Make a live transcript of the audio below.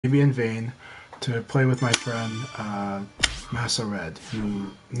maybe in vain, to play with my friend MasaRED, who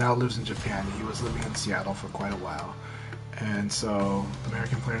now lives in Japan. He was living in Seattle for quite a while, and so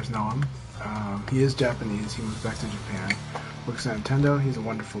American players know him. He is Japanese. He moved back to Japan, works at Nintendo. He's a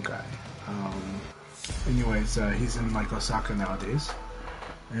wonderful guy. Anyways, he's in like Osaka nowadays,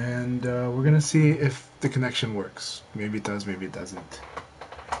 and we're gonna see if the connection works. Maybe it does, maybe it doesn't.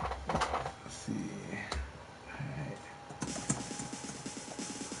 Let's see.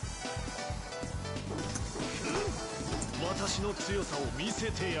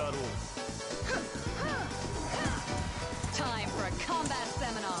 Time for a combat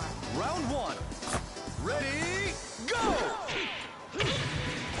seminar. Round 1. Ready, go!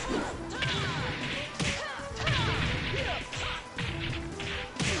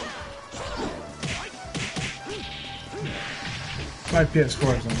 My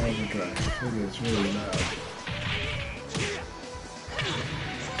PS4 is on overdrive. Look, it's really loud.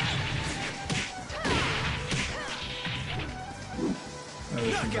 Oh,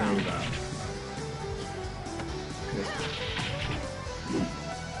 this is very loud.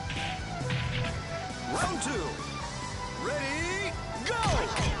 Round 2. Ready, go!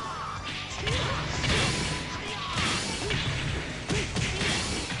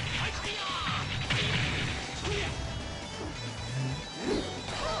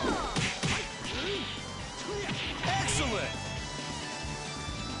 Excellent!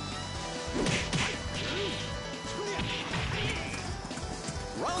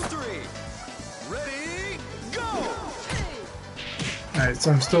 Round 3. Ready, go! Alright,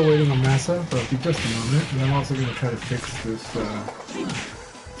 so I'm still waiting on Masa, but it'll be just a moment, and I'm also going to try to fix this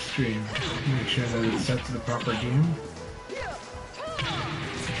stream. Make sure that it's set to the proper game.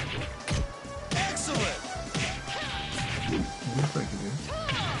 Excellent! It looks like it is.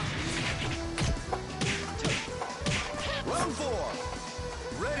 Round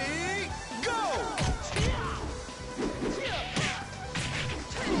 4. Ready, go!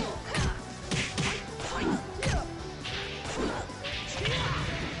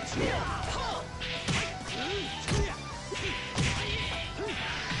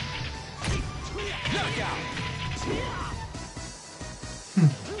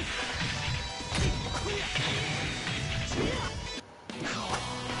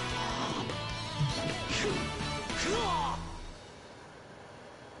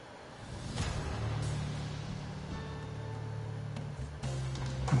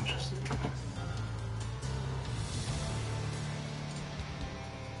 Interesting.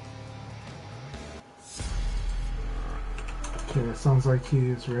 Okay, it sounds like he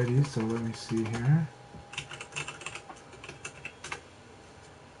is ready, so let me see here.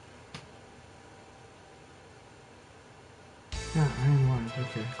 Yeah, Iron Ones.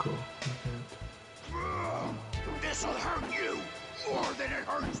 Okay, cool. Okay. This'll hurt you more than it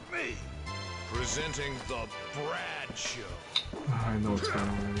hurts me. Presenting the Brad Show. Oh, I know what's going on.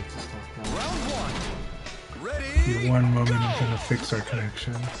 I need to stop that. Round 1. Ready, In one moment, go! I'm gonna fix our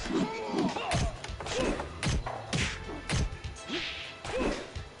connection.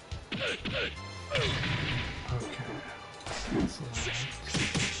 Okay. Cancel that.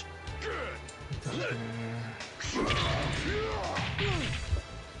 Put that there.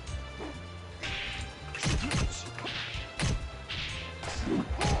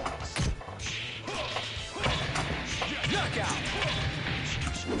 Knockout!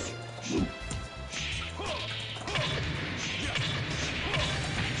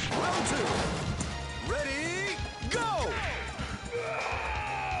 Round 2. Ready, go!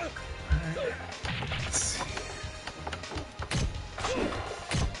 Let's see.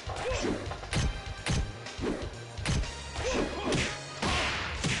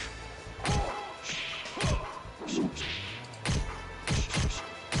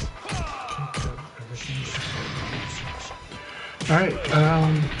 Alright,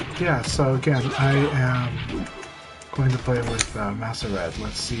 yeah, so again, I am going to play with MasaRED.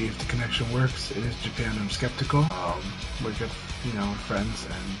 Let's see if the connection works. It is Japan, I'm skeptical. We're good, you know, friends,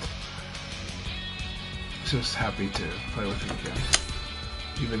 and just happy to play with him again,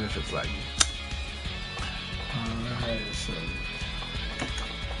 even if it's laggy. Alright, so...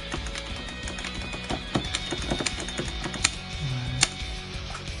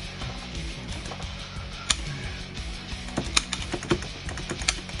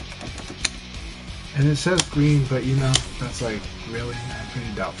 And it says green, but you know, that's like, really? I'm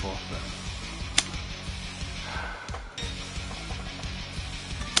pretty doubtful. But...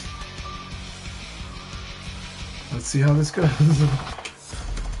 Let's see how this goes.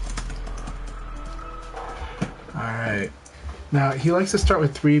 Alright. Now, he likes to start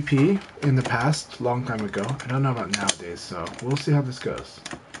with 3P in the past, long time ago. I don't know about nowadays, so we'll see how this goes.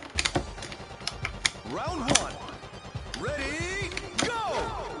 Round one. Ready, go!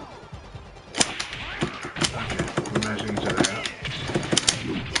 Okay, we're measuring each other out.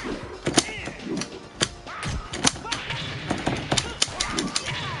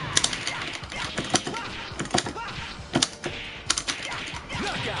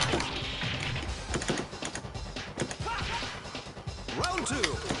 Knockout! Round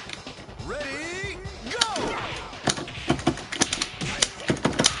two. Ready, go!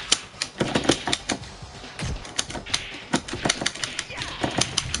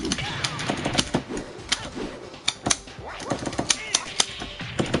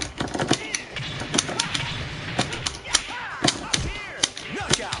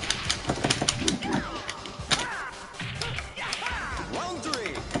 Knockout! Round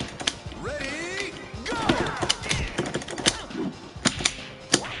three. Ready, go!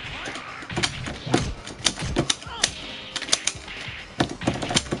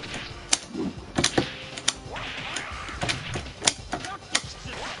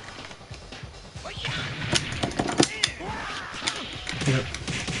 Yep.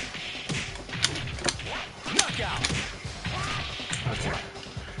 Knockout! Okay.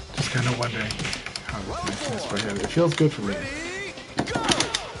 Just kind of wondering how this makes sense for him. It feels good for me. Ready, go!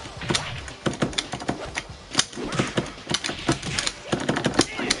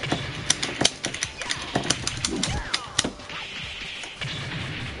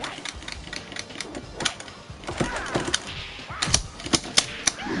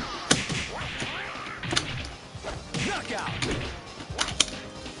 Knockout!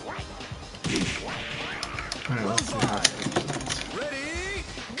 Alright, let's see how it goes. Ready,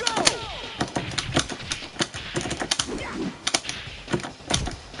 go!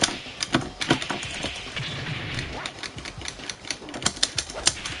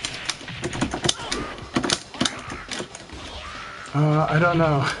 I don't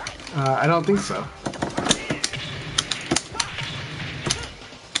know. I don't think so.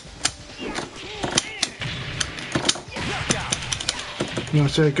 No,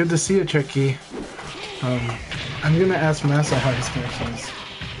 sure. Good to see you, Tricky. I'm gonna ask Masa how his connection is.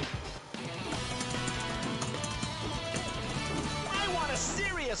 I want a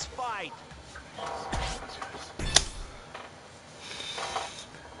serious fight!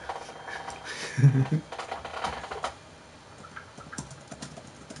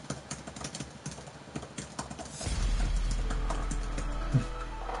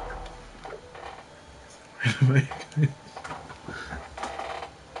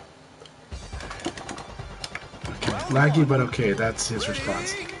 Laggy, but okay. That's his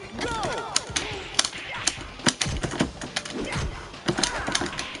response. Ready, go!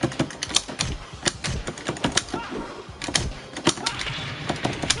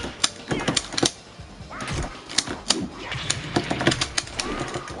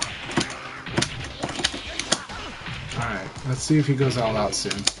 Alright, let's see if he goes all out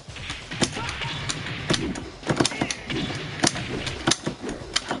soon.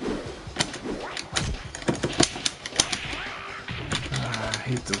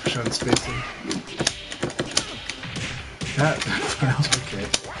 I hate the Shun spacing. That feels okay.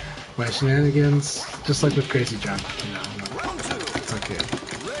 My shenanigans, just like with Crazy Jump, you know, Round two. it's okay.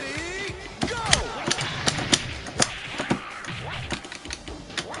 Ready, go!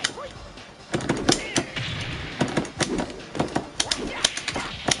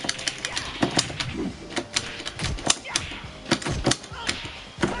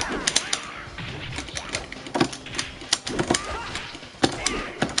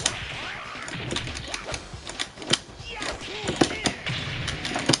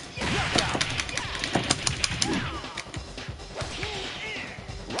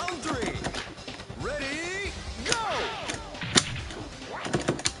 Round three. Ready, go!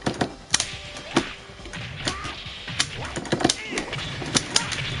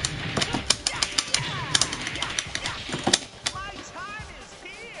 My time is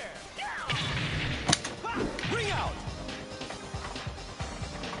here! Ring out!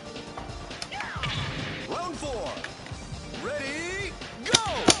 Round four. Ready, go!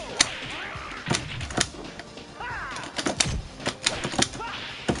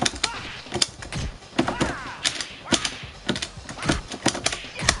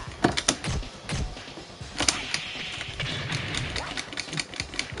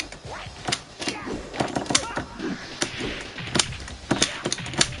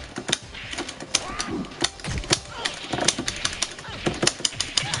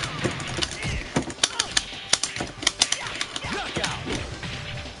 Knockout!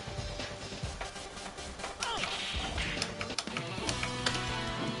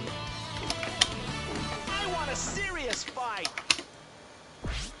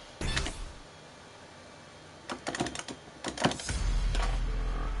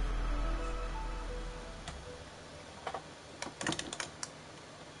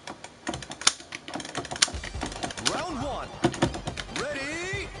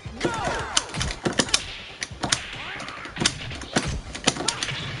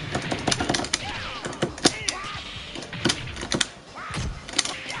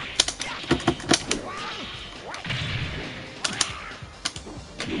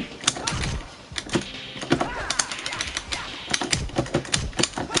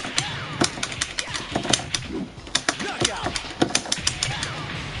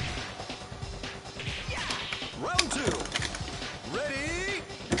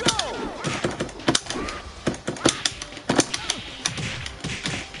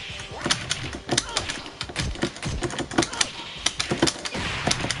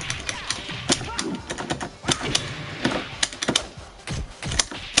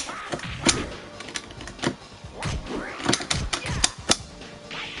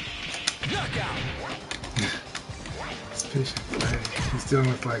 patient play. He's dealing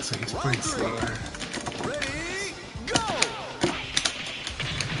with lag, so he's playing slower. Ready, go!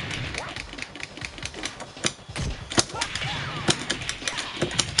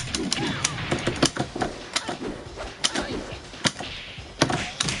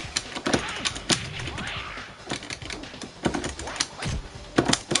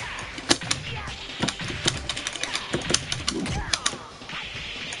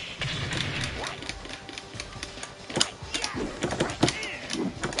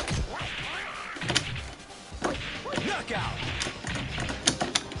 Knockout!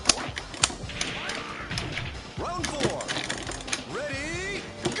 Round 4. Ready,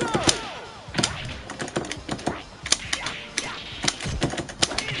 go!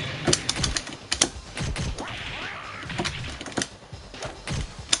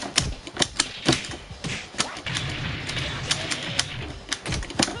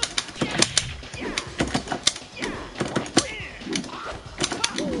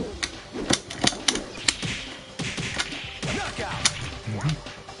 Knockout!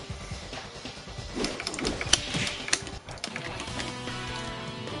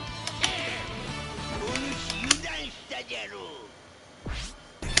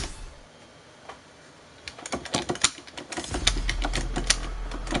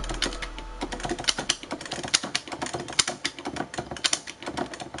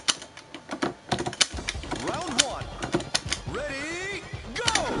 Round 1. Ready,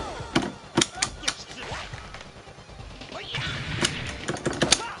 go!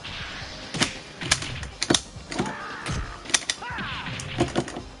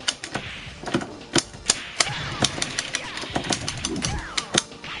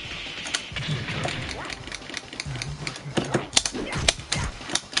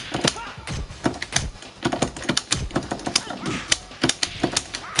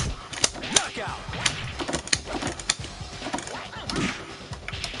 Knockout!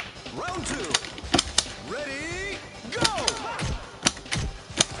 Round 2. Ready, go!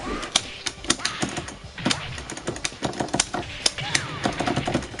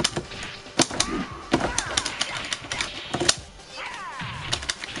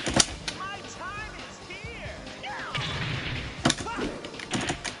 My time is here!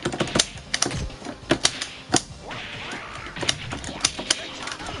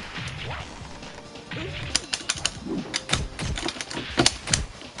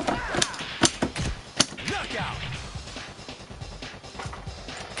 Knockout!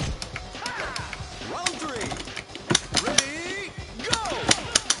 Round 3. Ready, go!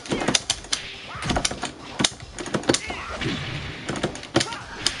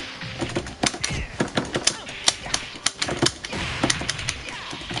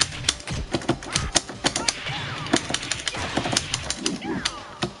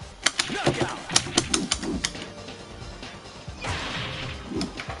 Knockout!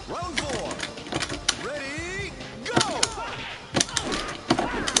 Round 4. Ready, go!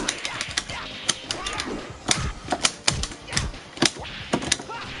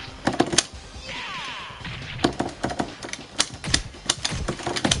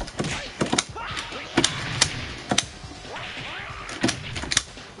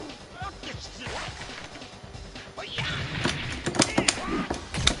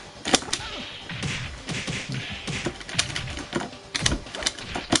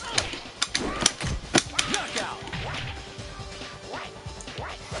 Knockout!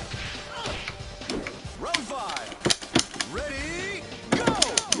 Round 5. Ready, go!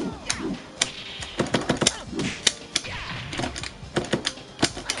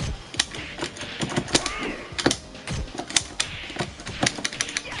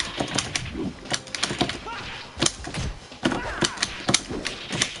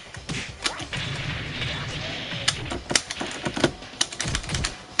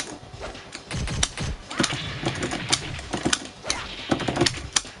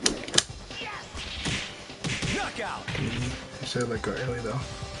 Knockout! I should let go early though.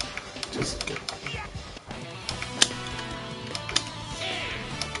 Just get.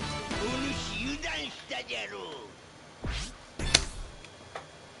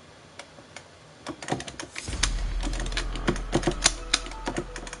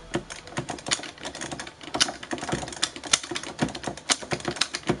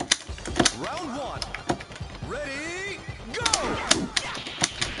 Round 1. Ready, go!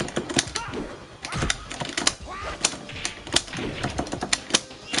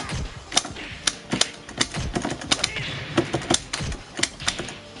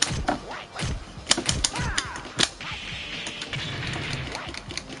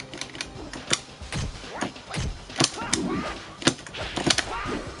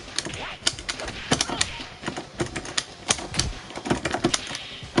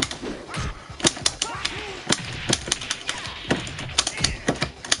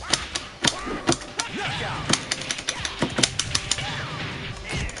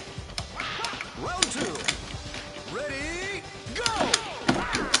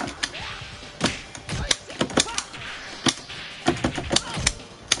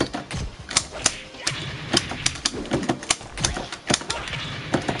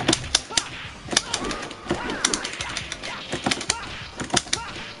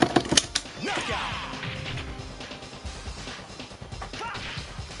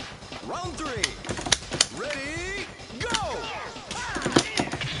 Round 3. Ready, go!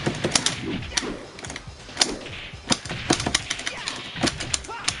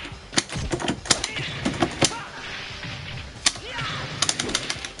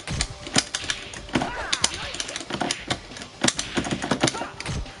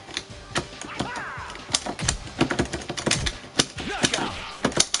 Knockout!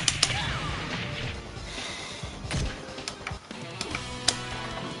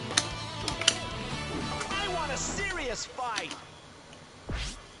 I want a serious fight!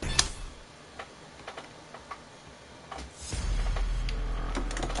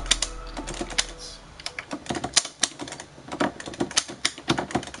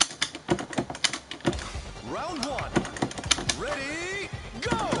 Round 1. Ready,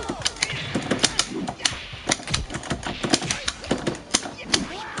 go!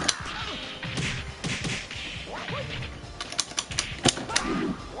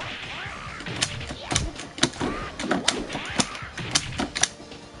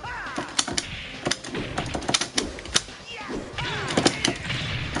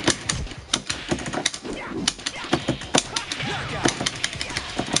 Knockout!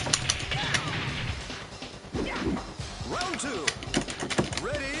 Round 2.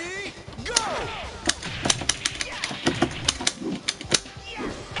 Ready, go!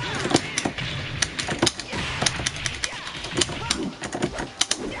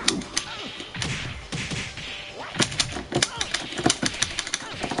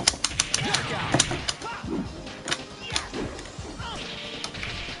 Knockout!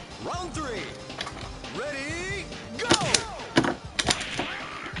 Round 3. Ready, go!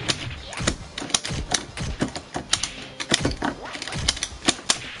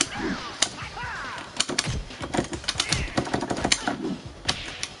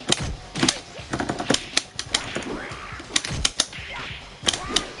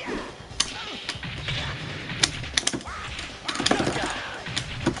 Knockout!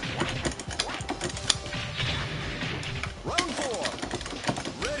 Round 4.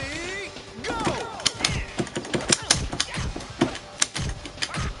 Ready, go!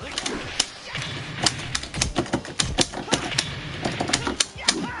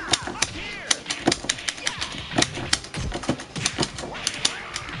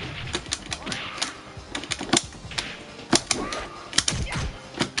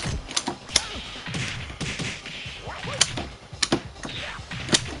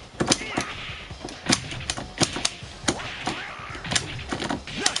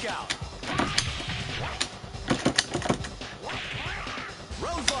 Knockout!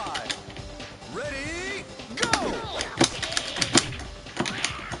 Round 5. Ready, go!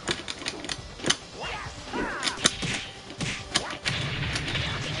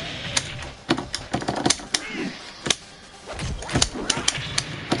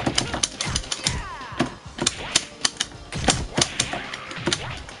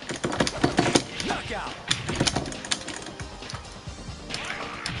 Knockout!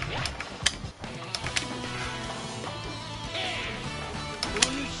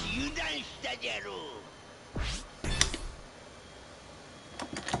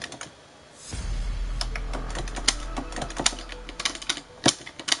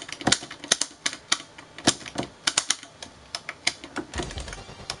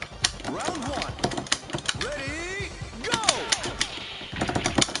 Round 1. Ready, go!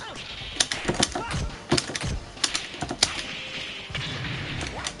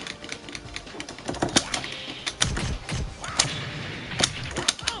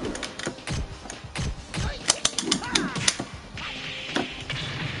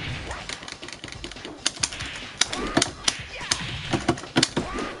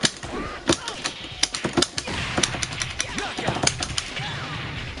 Knockout!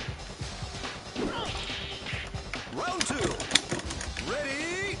 Round 2.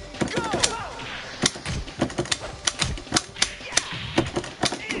 Ready, go!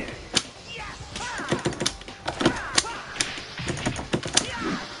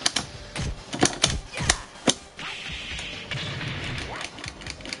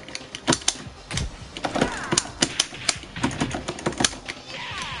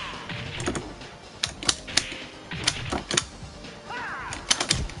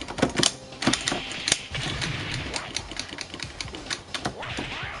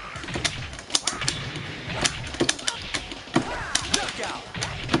 Knockout!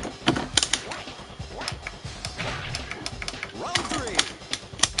 Round 3.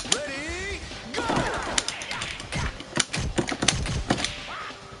 Ready, go!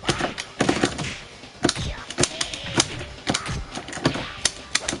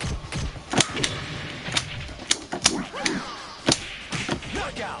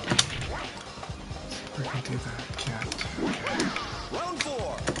 Knockout! freaking do that. Can't. Round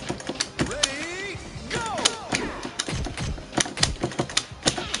 4. Ready, go!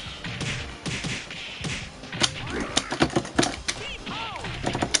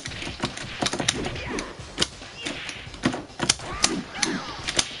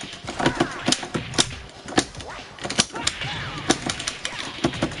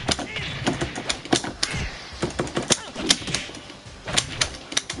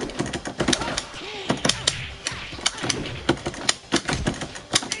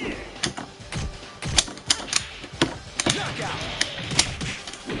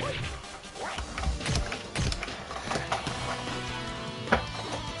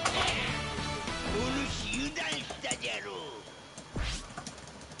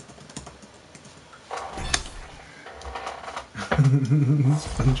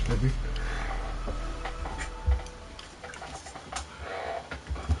 Sponge baby.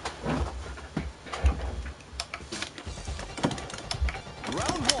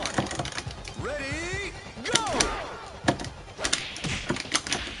 Round 1. Ready, go!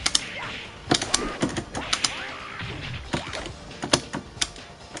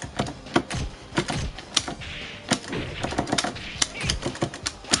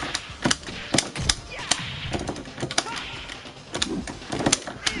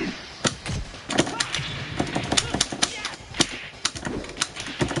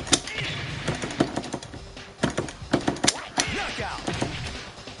 Knockout!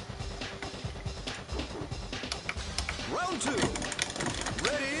 Round 2.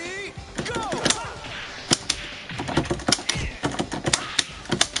 Ready, go!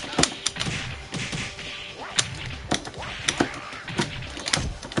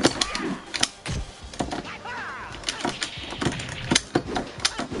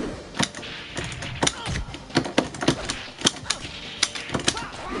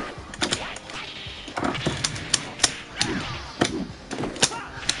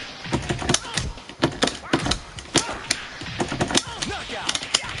 Knockout!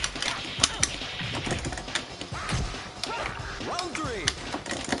 Round 3.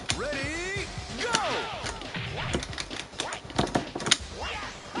 Ready, go!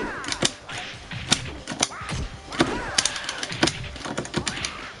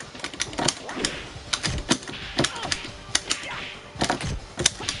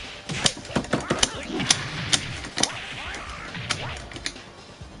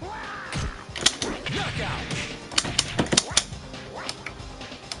 Knockout!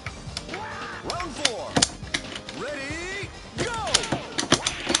 Round 4. Ready, go!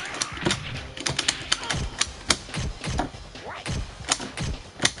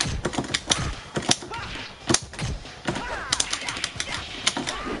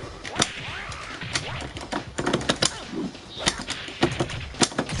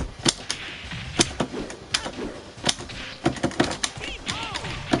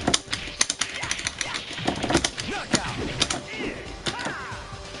 Knockout!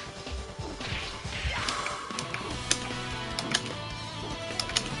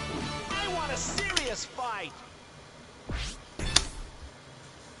 I want a serious fight!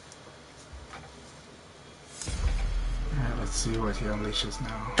 Alright, let's see what he unleashes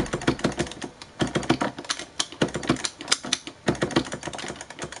now.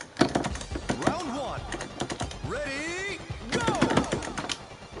 Round 1. Ready, go!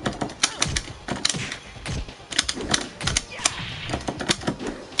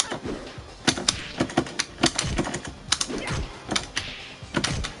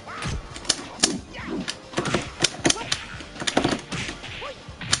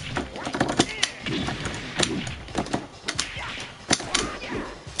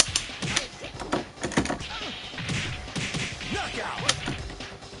 Knockout!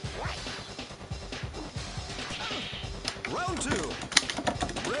 Round 2.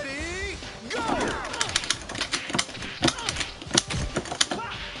 Ready, go!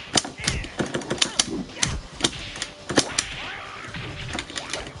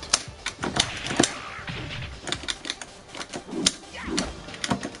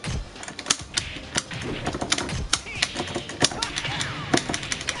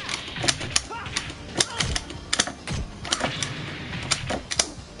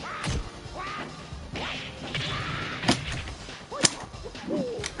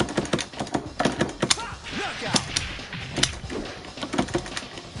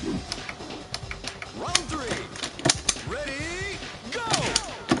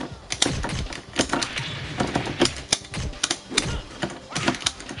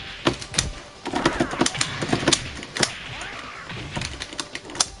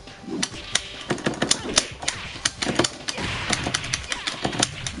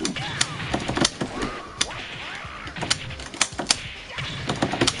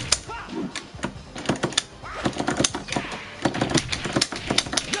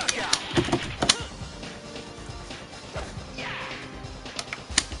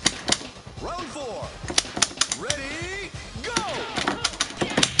 Round 4. Ready, go!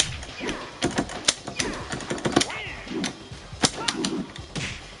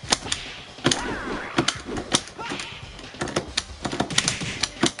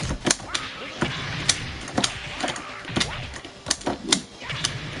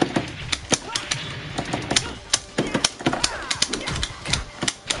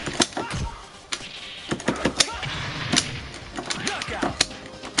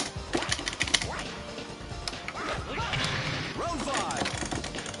 Round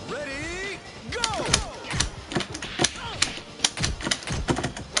 5. Ready, go!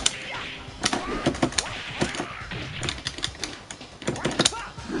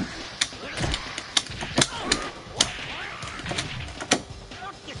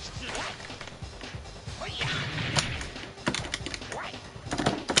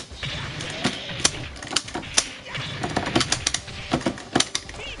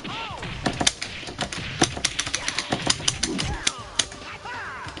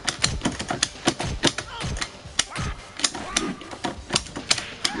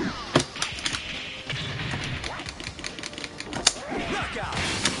 Knockout!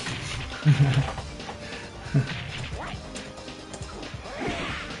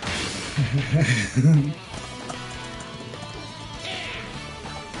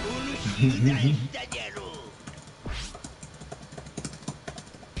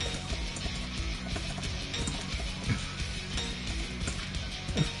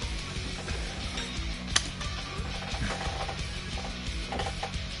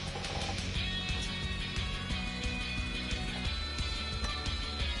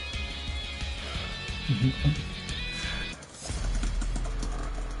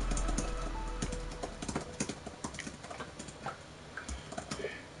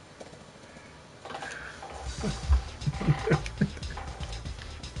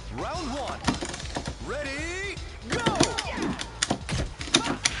 Round 1. Ready, go!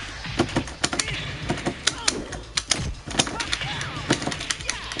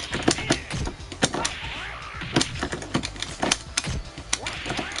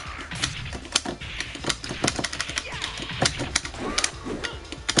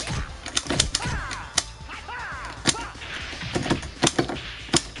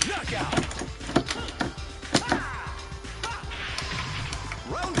 Knockout!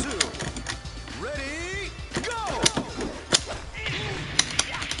 Round 2. Ready, go!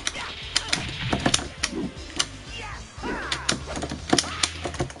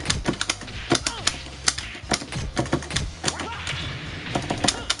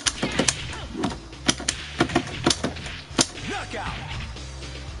 Knockout!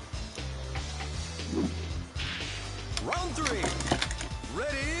 Round 3.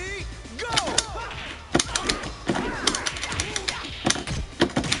 Ready, go!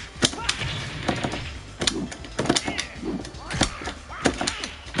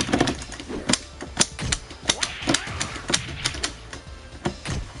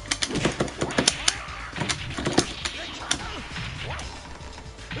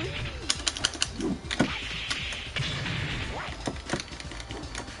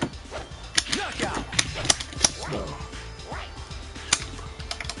 Knockout! Slow.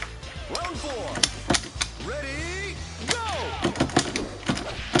 Round 4. Ready, go!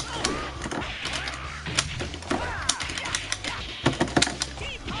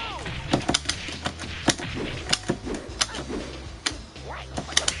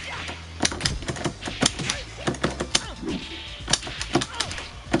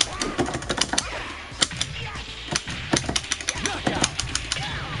 Knockout!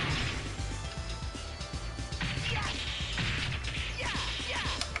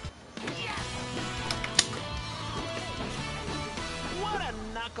 What a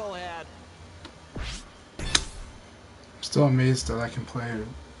knucklehead! Still amazed that I can play,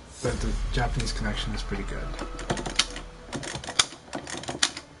 that the Japanese connection is pretty good.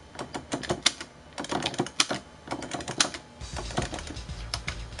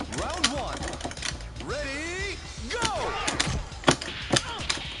 Round 1. Ready, go!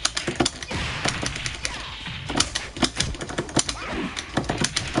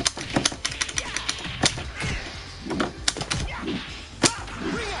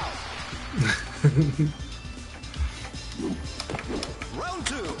 Ring out! Round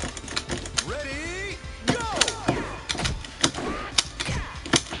 2. Ready, go!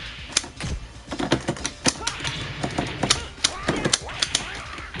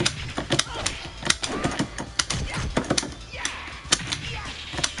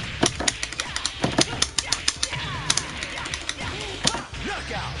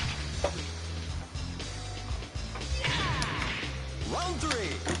 Knockout! Round 3.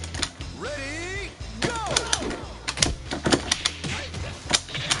 Ready,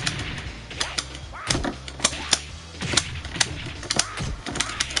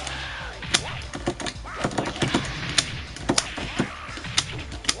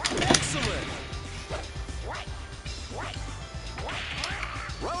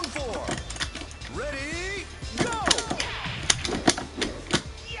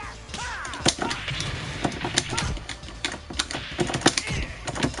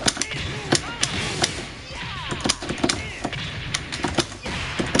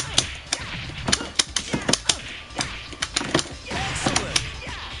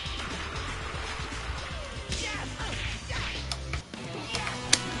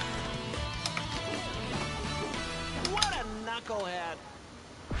 knucklehead.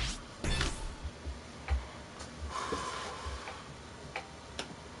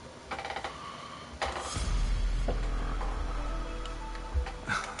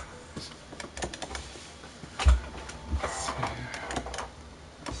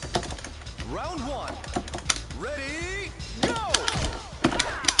 Round one. Ready, go!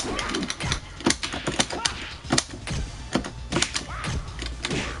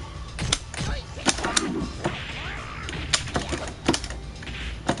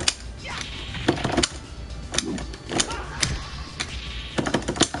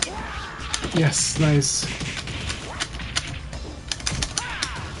 Yes, nice.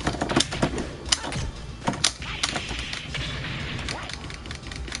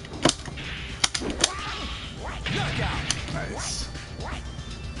 Nice.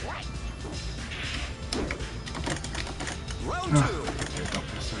 Round two. Oh.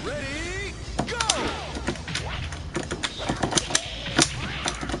 Ready, go!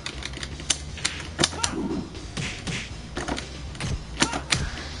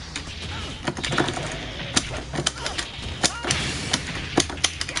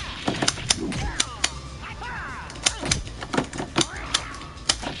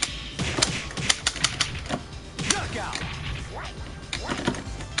 Knockout.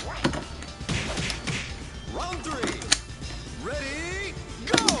 Round three. Ready,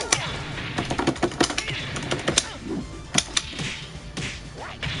 go!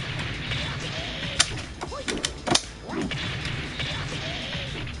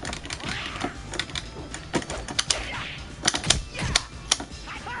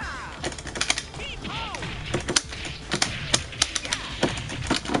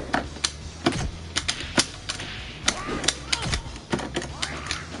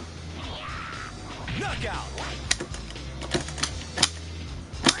 Knockout.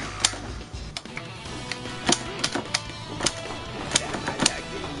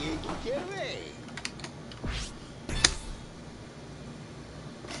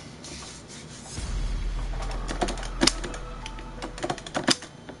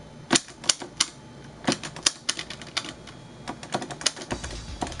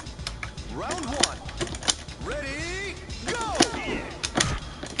 Round one. Ready, go!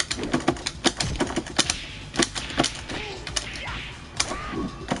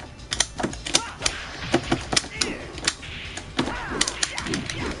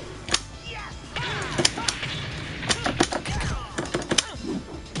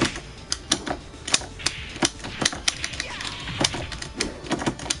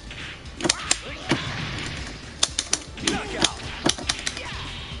 Knockout.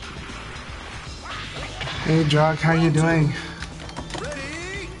 Hey, Jog, how you doing?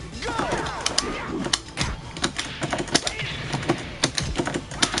 Ready, go!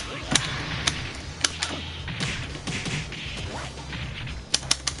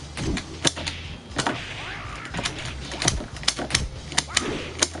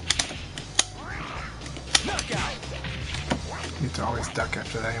 Knockout. You need to always duck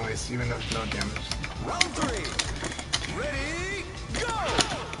after that anyways, even if no damage. Round three. Ready, go!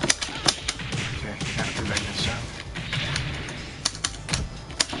 Okay, can't do that good shot.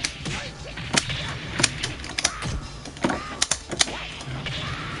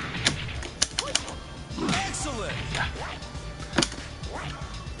 Excellent.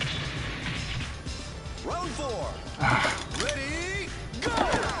 Round four. Ready, go!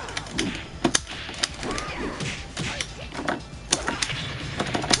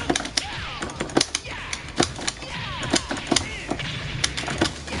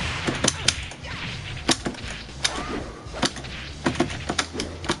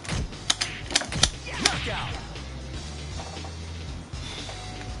 Knockout.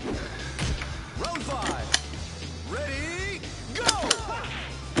 Round five. Ready, go!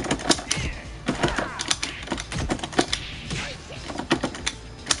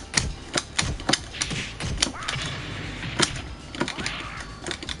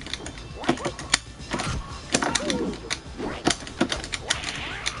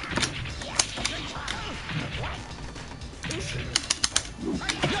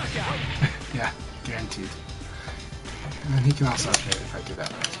 Knockout. Yeah, guaranteed. And then he can also hit if I do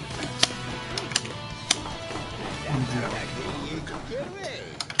that. I'll do that one.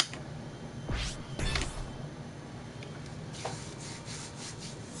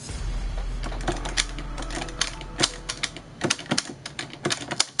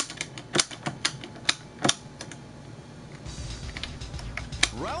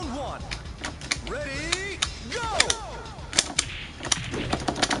 Round one. Ready, go!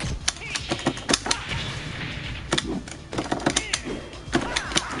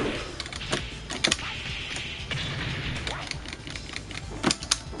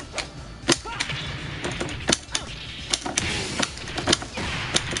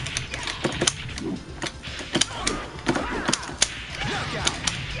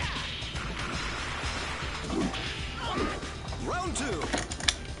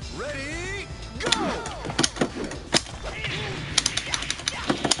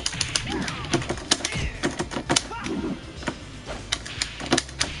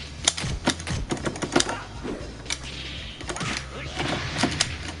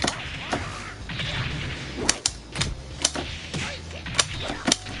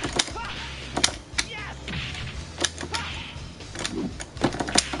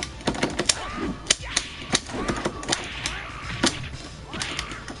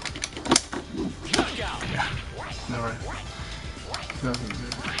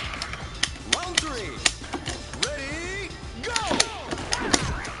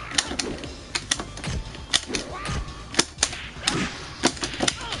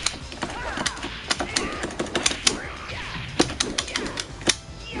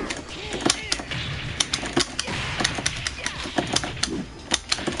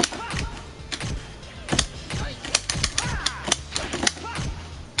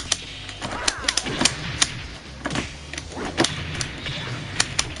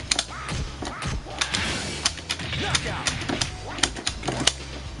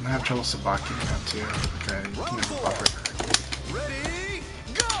 I have trouble Sabaking now too. Okay, you can never buffer correctly. Ready,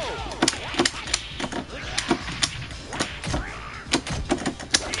 go!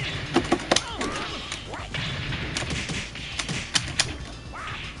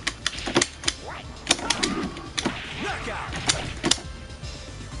 Knockout!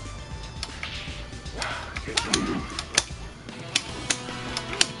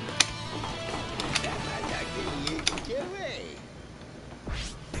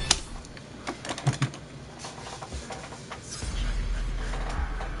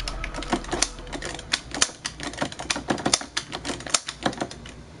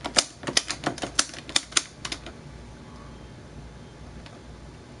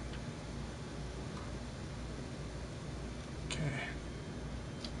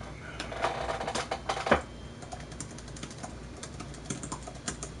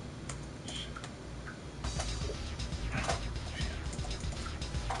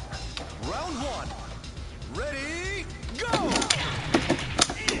 Round one. Ready, go!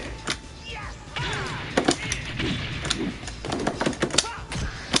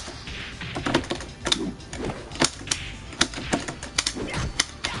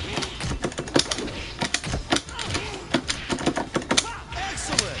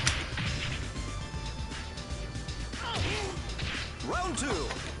 Excellent! Round two.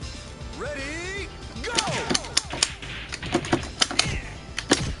 Ready, go!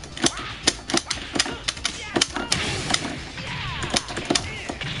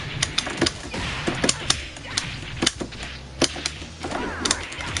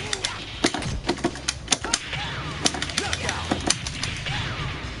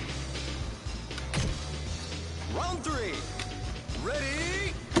 Round three.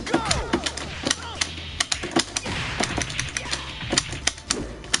 Ready, go!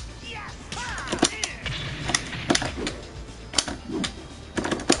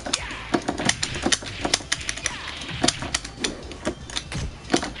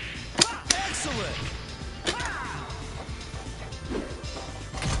 Excellent!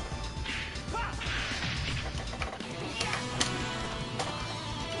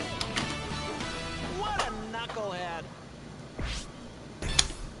 What a knucklehead!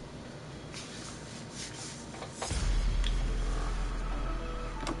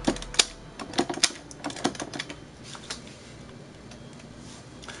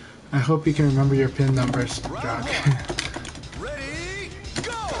 I hope you can remember your pin numbers, Round Jock. one. Ready,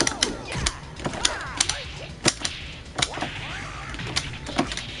 go!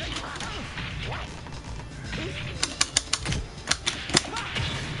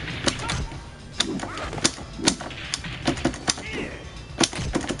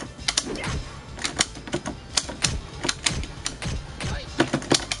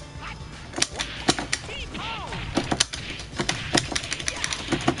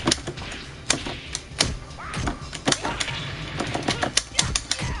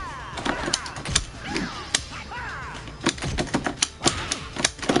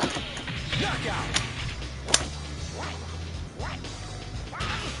 Knockout!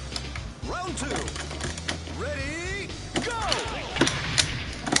 Round two. Ready, go!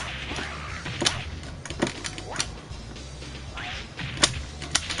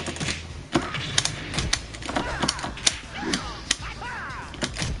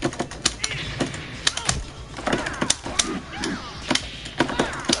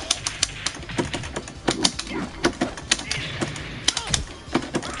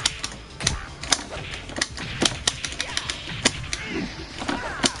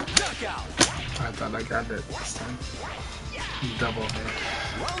 Knockout! I thought I got it this time. Double hit.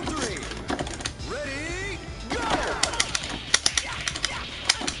 Round three. Ready, go!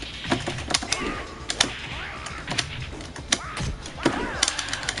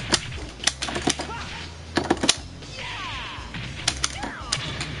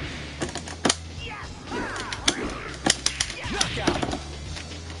 Knockout!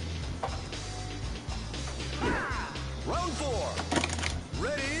 Round four.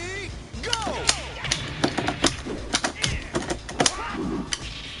 Ready, go!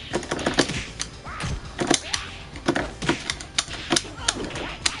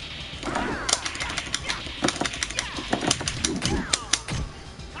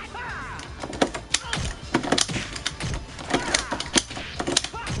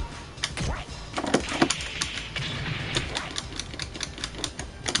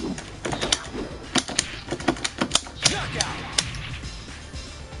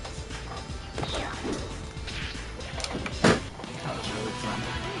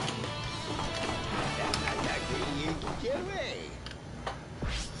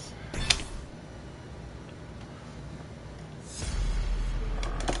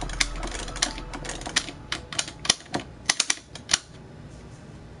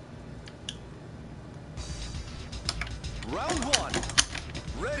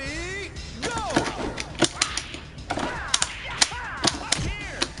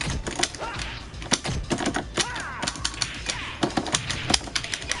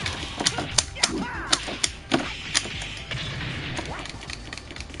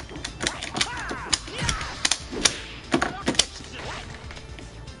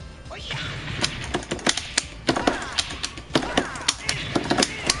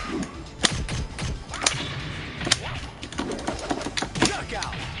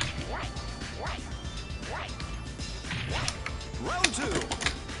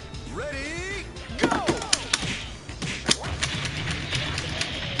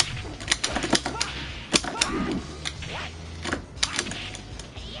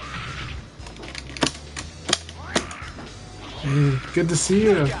 Good to see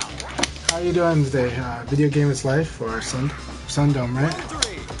you. How are you doing today? Video game is life or Sundome, right?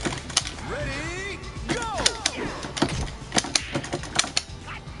 Ready, go!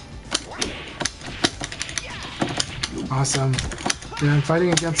 Awesome. Yeah, I'm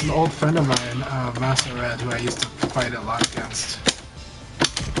fighting against an old friend of mine, MasaRED, who I used to fight a lot against.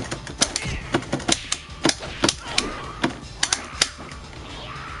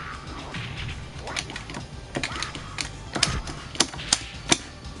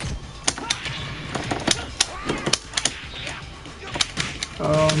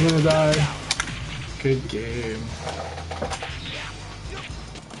 Oh, I'm gonna die. Good game.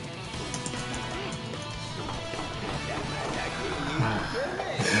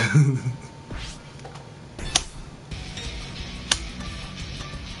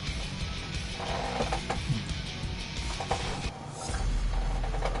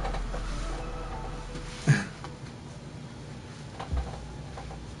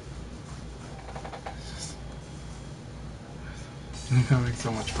 I'm having so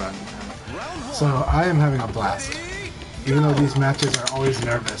much fun. So I am having a blast. Even though these matches are always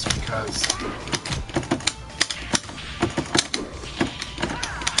nervous because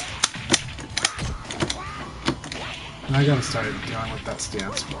and I gotta start dealing with that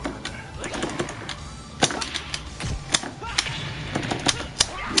stance for a minute.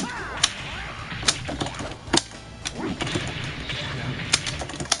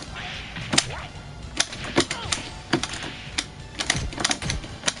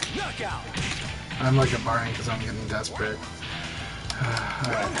 I'm like a barring because I'm getting desperate.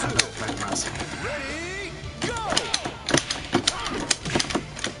 Alright, I'm gonna fight Masa. Ready, go!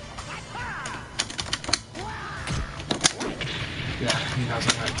 Yeah, he knows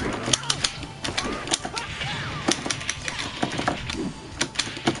what I'm doing.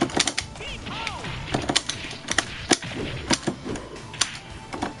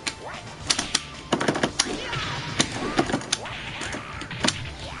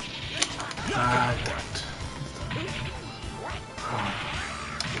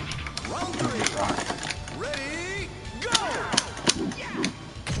 Ready, go!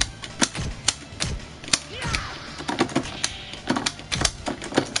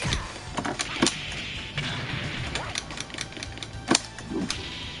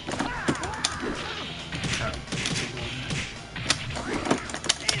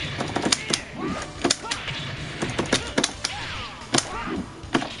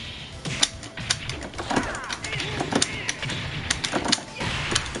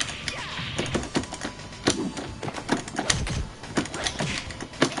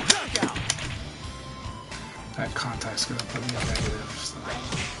 That contact's gonna put me in negative. So.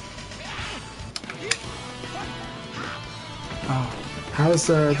 Oh, how's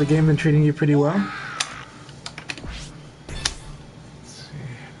the game been treating you? Pretty well. Let's see.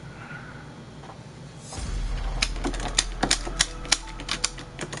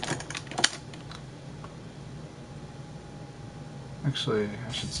 Actually,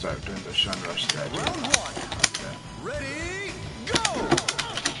 I should start doing the Shun rush strategy. Round one. Okay. Ready, go!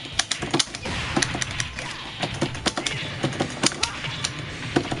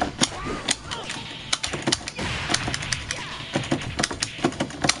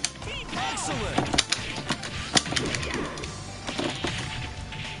 Excellent.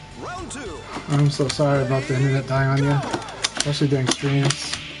 Round two. I'm so sorry about the internet dying on you, especially during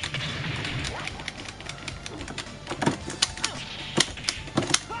streams.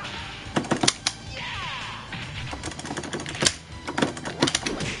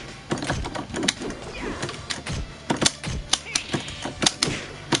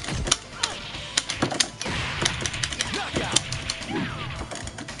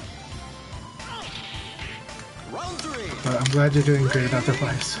 Round three. But I'm glad you're doing great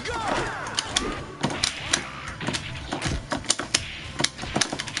otherwise.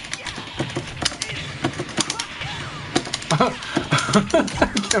 I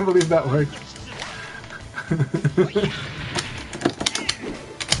can't believe that worked.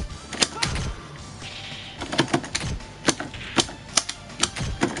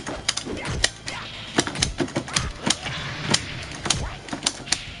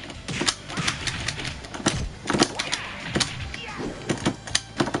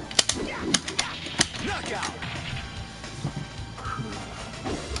 Knockout.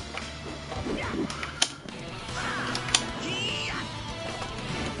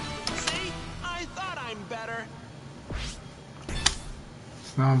 See? I thought I'm better.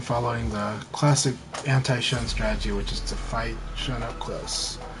 So now I'm following the classic anti-Shun strategy, which is to fight Shun up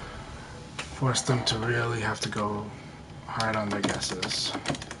close. Force them to really have to go hard on their guesses.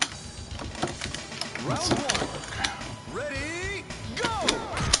 Round one. Ready,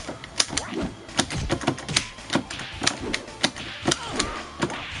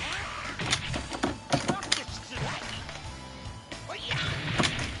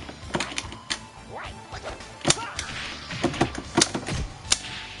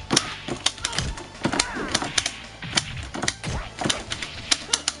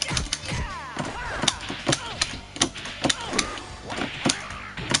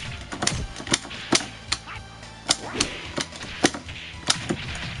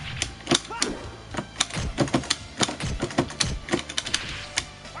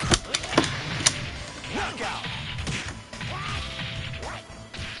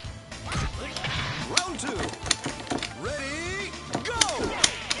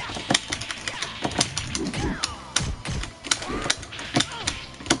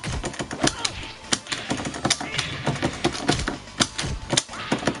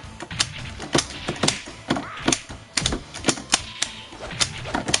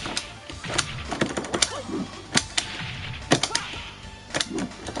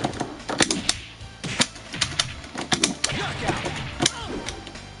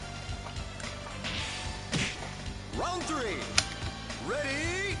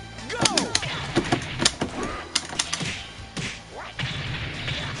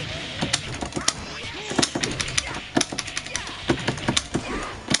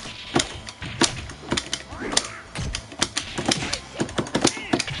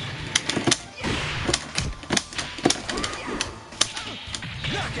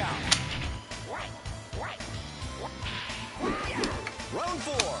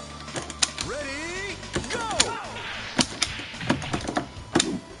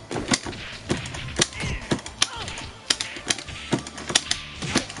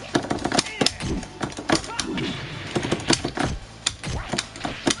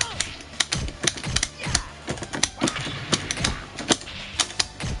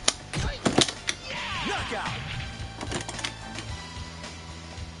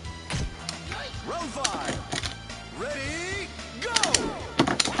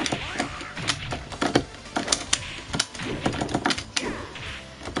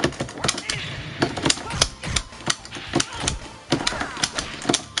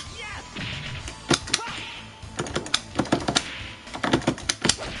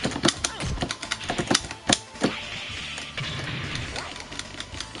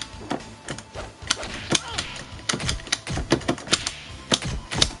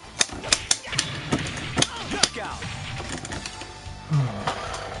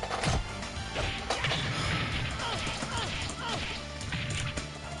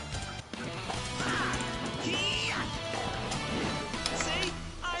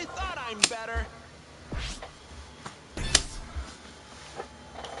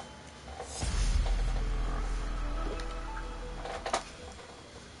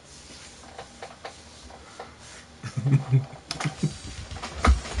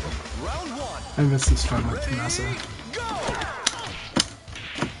 I miss this fun with Masa.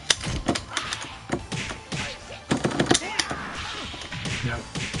 Yep.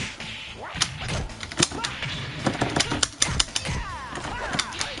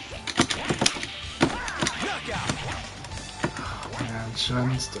 Man,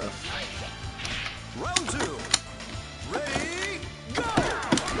 Shun stuff. Round 2. Ready, go!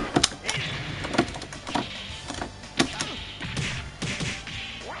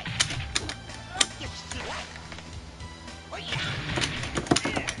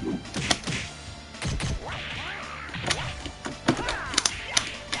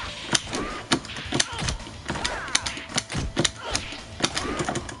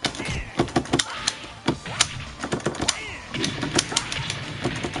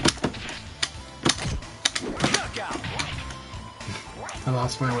 I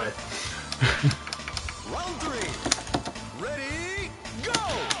lost my way. Round 3. Ready, go!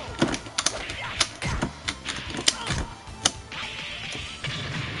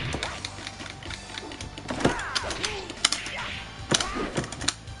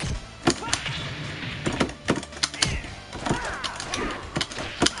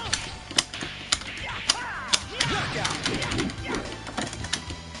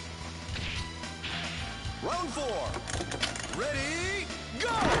 Round 4. Ready, go!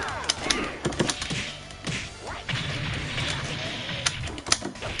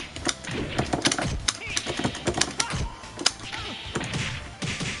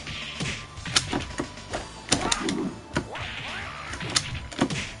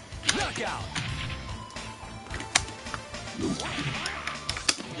 Knockout!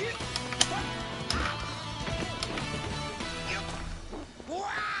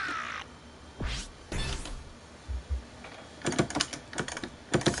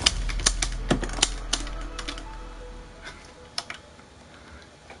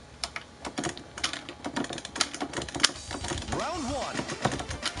 Round 1.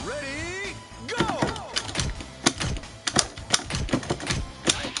 Ready, go!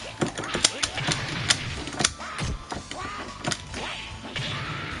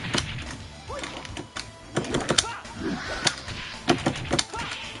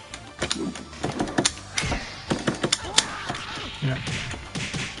 Yeah.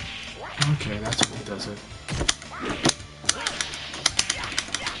 Okay, that's what he does it.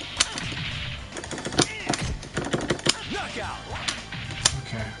 Knockout!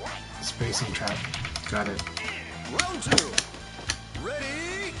 Okay. Spacing trap. Got it. Round 2.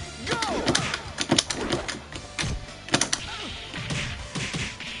 Ready, go!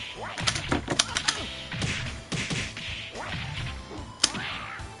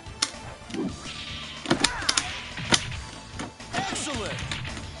 Excellent!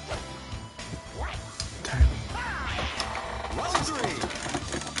 Timing. Round 3.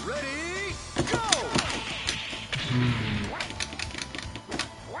 Ready, go!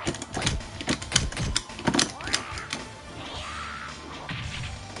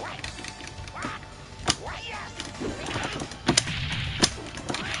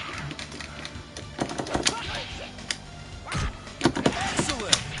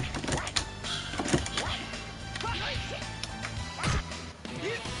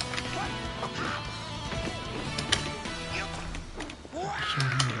 Show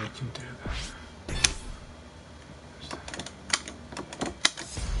me what I can do.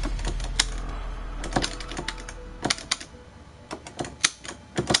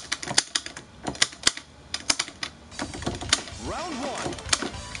 Round one.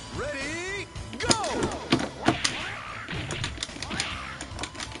 Ready, go!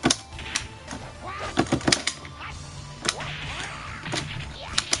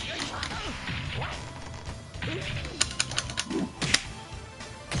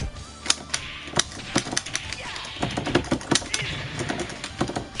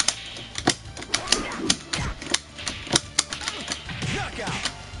 Knockout.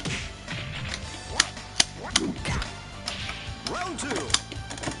 Round two.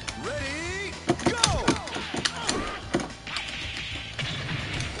 Ready, go!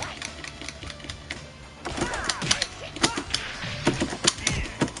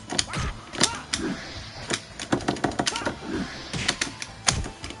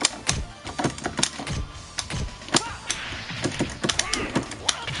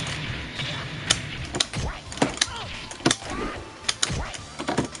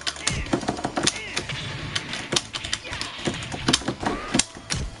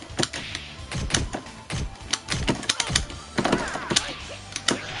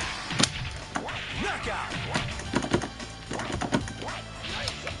 Knockout.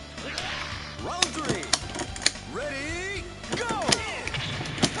 Round three. Ready, go!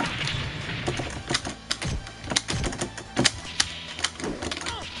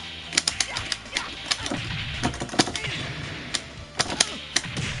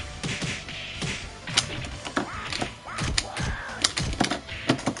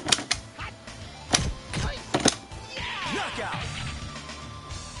 Knockout.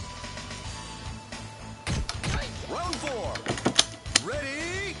 Round four.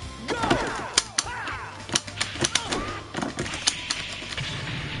 Ready, go!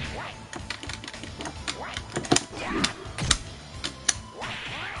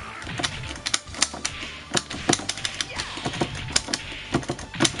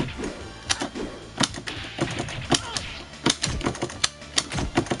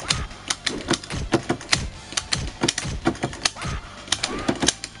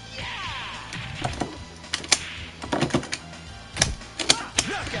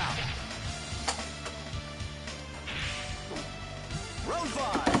 Knockout. Round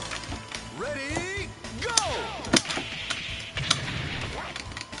five. Ready, go!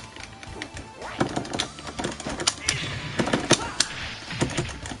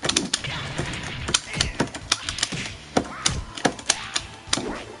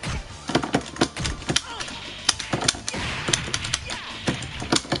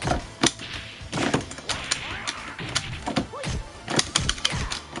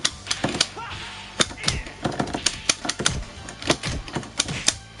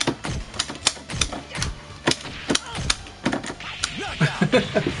 Knockout.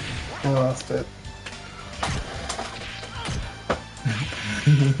 I lost it.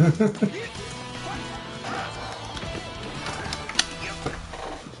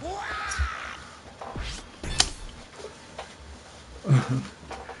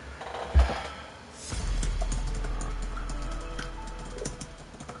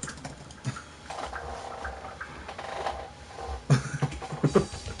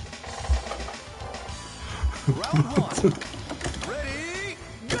 Round one. Ready,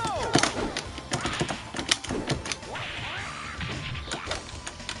 go!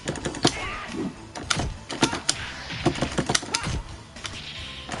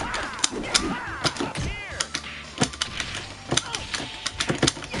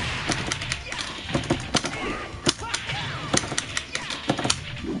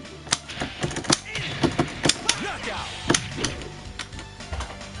 Knockout.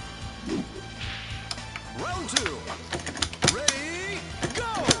 Round two.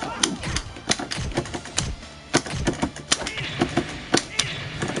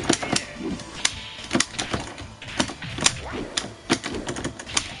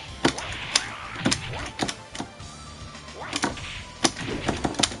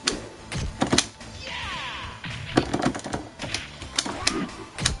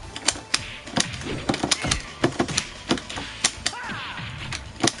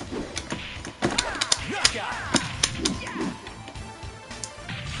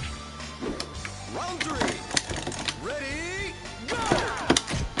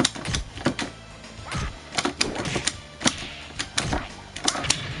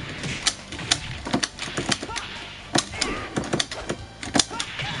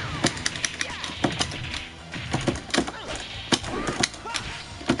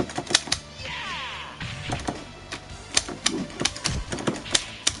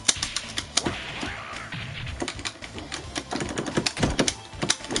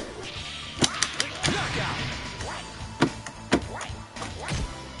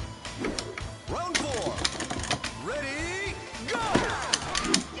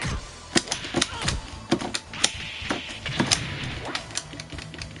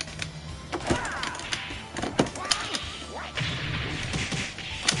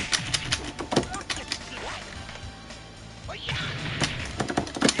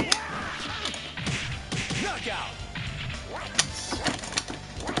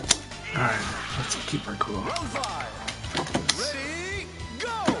 cool. Round 5. Ready, go!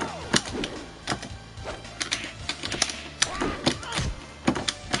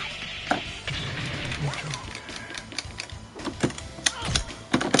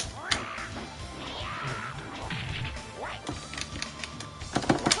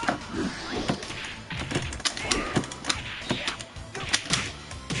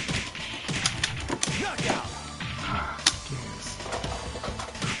 Knockout! Yes.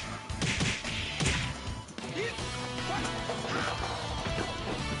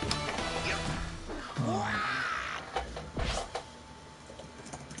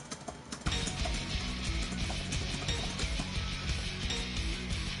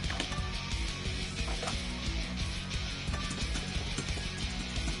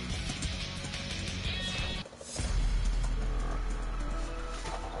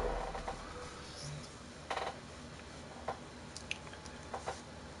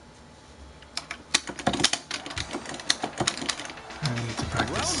 I need to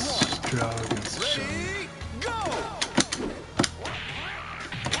practice drill against Shun. Ready, go!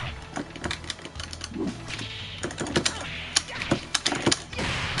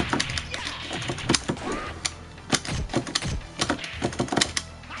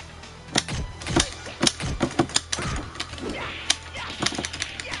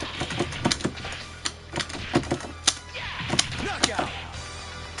 Knockout!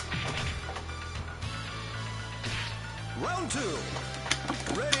 Round 2.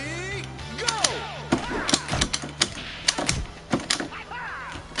 Ready, go!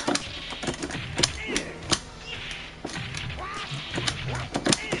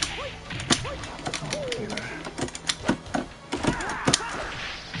 Okay, there.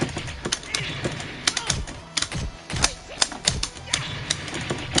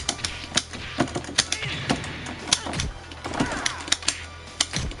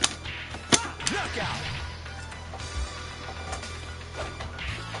 Knockout!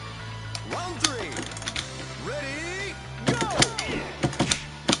 Round 3. Ready, go!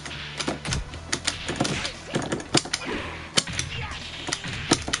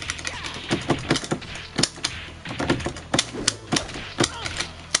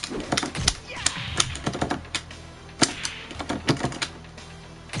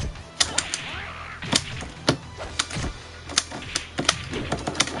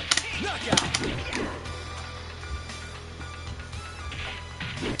 Knockout!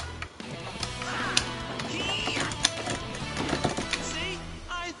 See?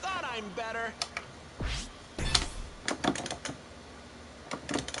 I thought I'm better.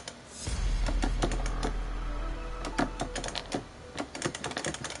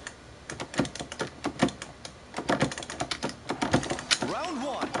 Round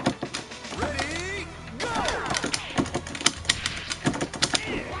 1. Ready, go!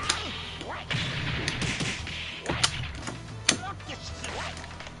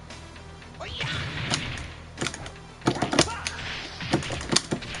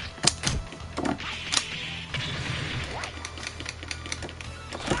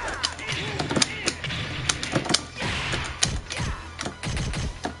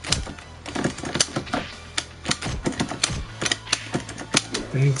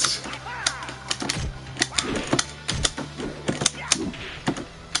 Thanks.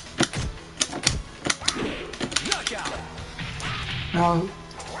 Knockout! Now,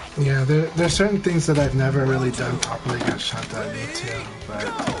 yeah, there's certain things that I've never really done properly against Chanchai, me too, but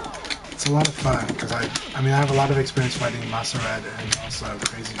it's a lot of fun because I mean, I have a lot of experience fighting MasaRED and also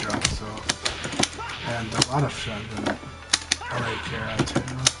Crazy Drum, so, and a lot of Shun and LA Kira too.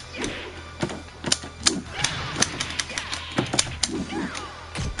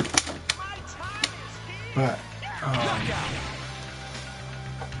 But,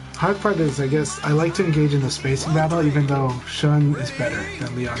 hard part is, I guess, I like to engage in the spacing battle, even though Shun is better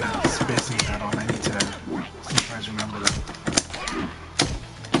than Leon at spacing battle, and I need to sometimes remember that.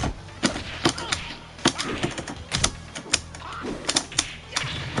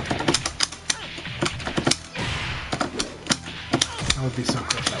 That would be so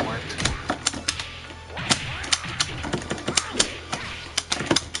cool if that worked.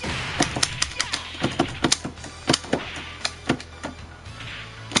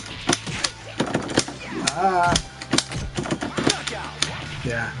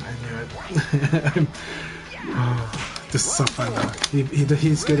 Yeah, I knew it. Oh, this is so fun though.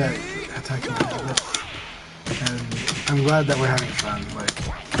 He's good at attacking my lift. And I'm glad that we're having fun. Like,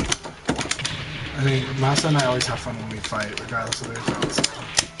 I mean, Masa and I always have fun when we fight, regardless of the results.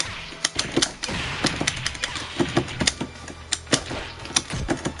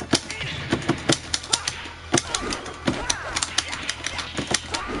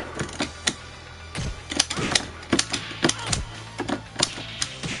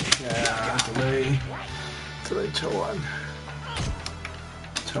 Did I chill one?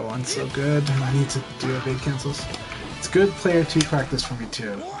 Chill one's so good. I need to do evade cancels. It's good player 2 practice for me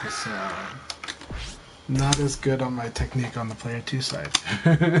too. It's not as good on my technique on the player 2 side.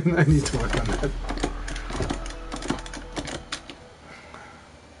 I need to work on that.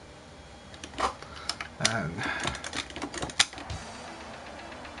 And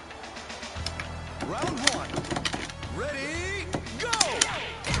Round one. Ready, go!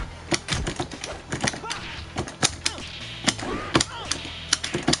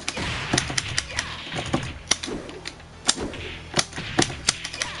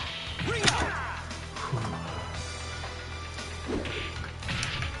 Ring out!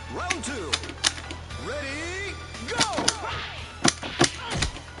 Round two. Ready, go!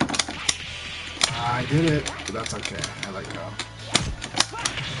 I did it, but that's okay. I let go.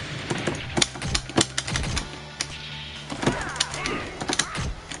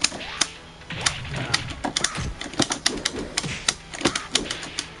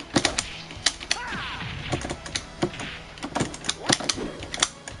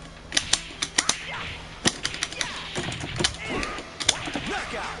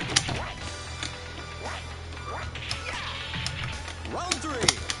 Round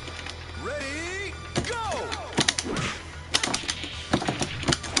three. Ready, go!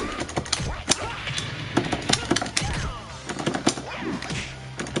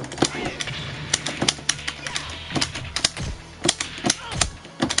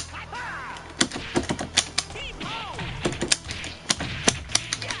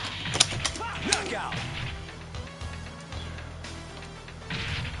 Knockout.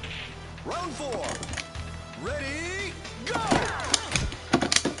 Round four. Ready, go!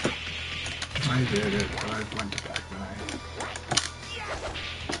 I did it, but I went back when I...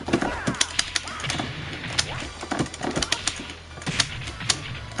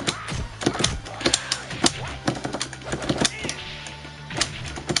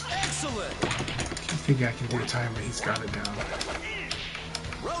 Excellent. I think I can do time, but he's got it down.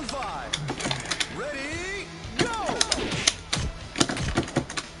 Round five. Okay. Ready, go!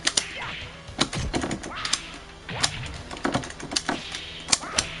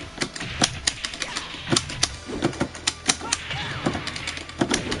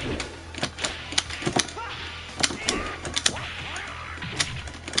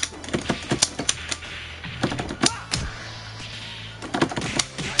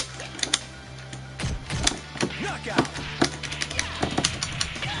 Knockout.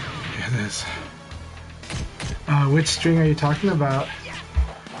 Yeah, it is. Which string are you talking about?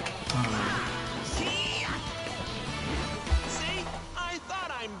 See, I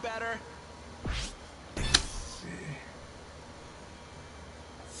thought I'm better. Let's see.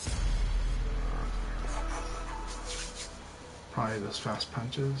 Probably those fast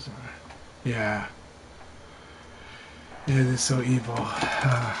punches. Yeah. It is so evil. Round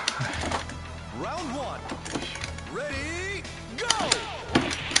one. Ready, go!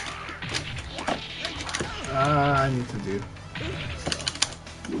 I need to do.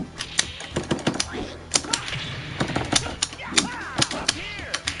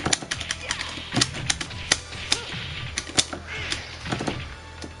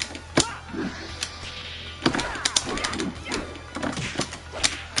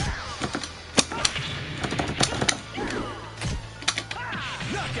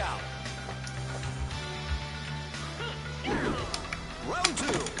 Knockout. Round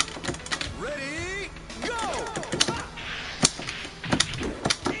two. Ready, go!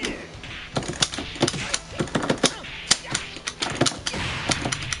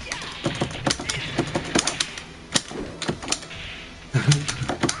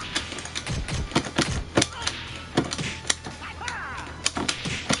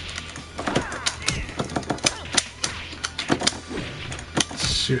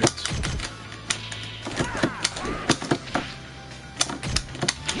 Shoot.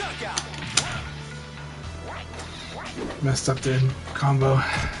 Knockout. Messed up the combo.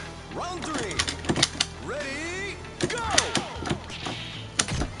 Round three. Ready, go!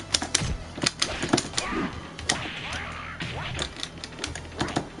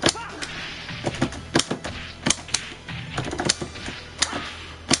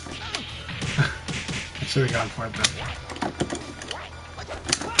 I should have gone for it then.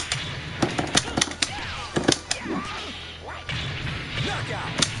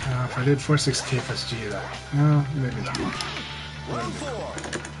 Knockout. If I did 4-6 KFSG, that. No, maybe not. Round four.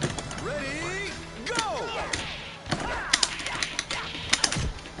 Ready, go!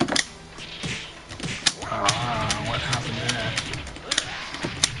 What happened there?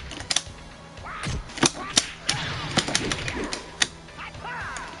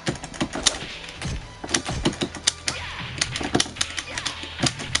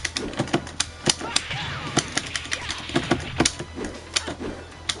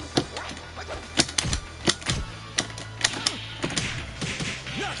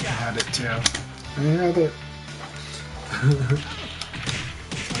 had it too. I had it.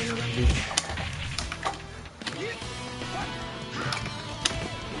 That's how you're gonna be.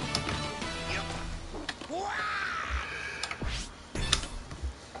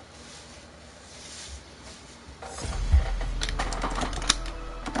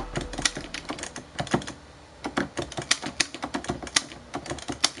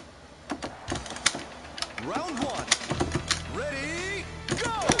 Round one. Ready,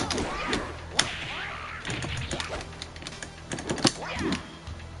 go!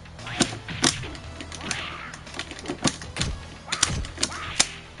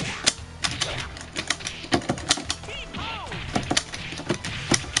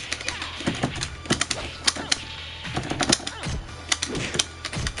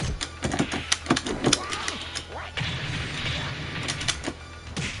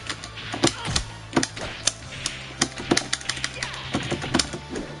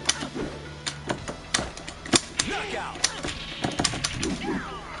 Knockout.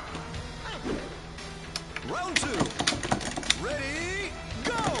 Round two. Ready,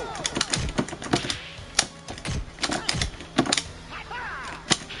 go!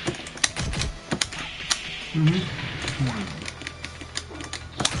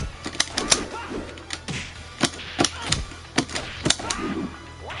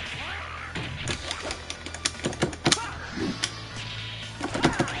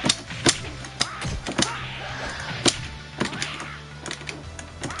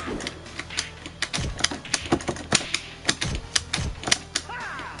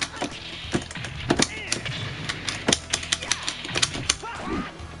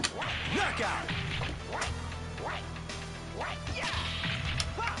 Knockout.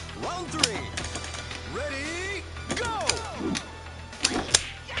 Round three. Ready, go!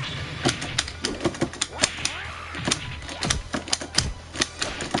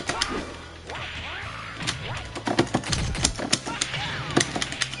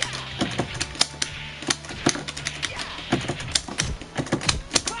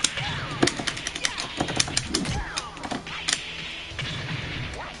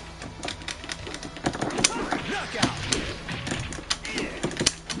 Knockout.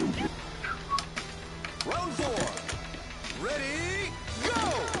 Round four. Ready, go!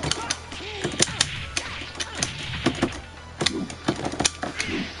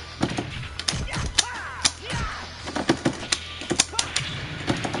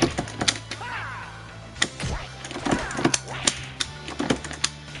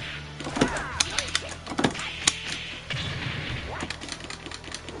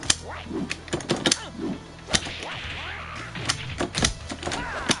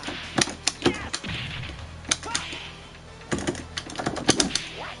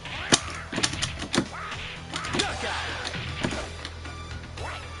 Knockout.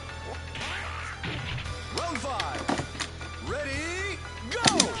 Round five. Ready, go!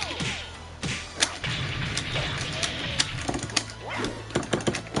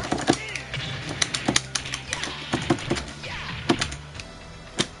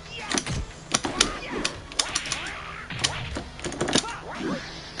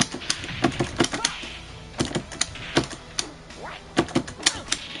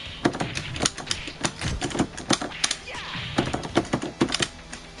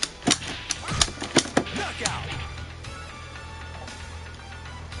 Knockout.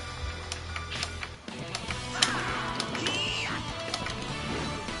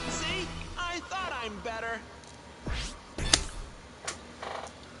 See? I thought I'm better.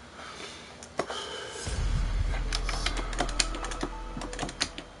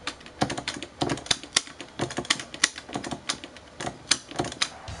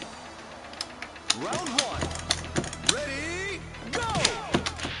 Round one. Ready, go!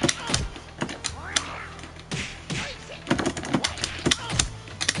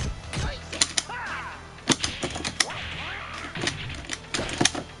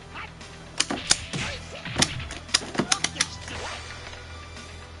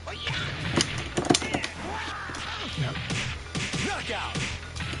 Yep. Knockout.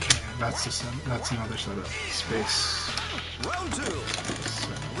 That's another set of space. Round two.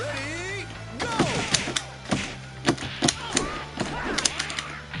 Ready, go!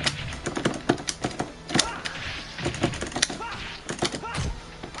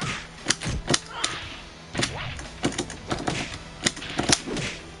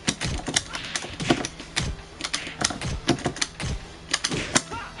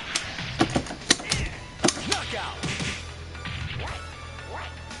 Knockout.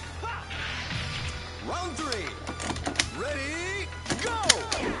 Round three. Ready, go!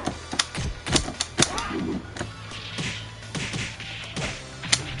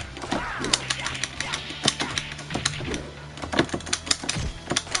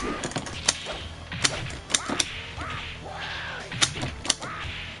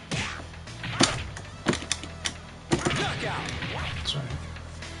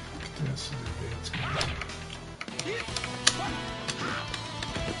 This is advanced.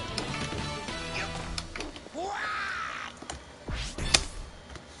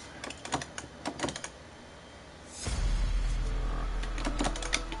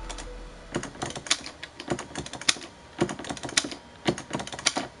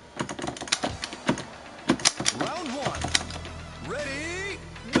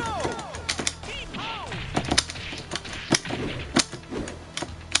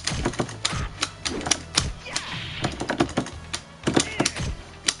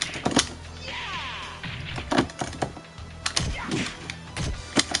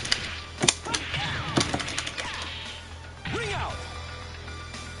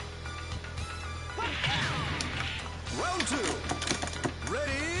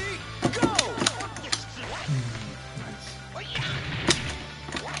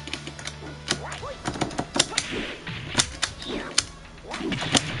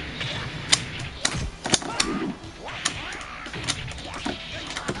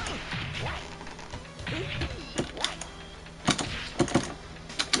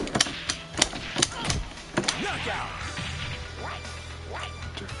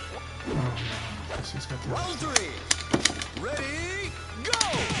 Round 3. Ready, go!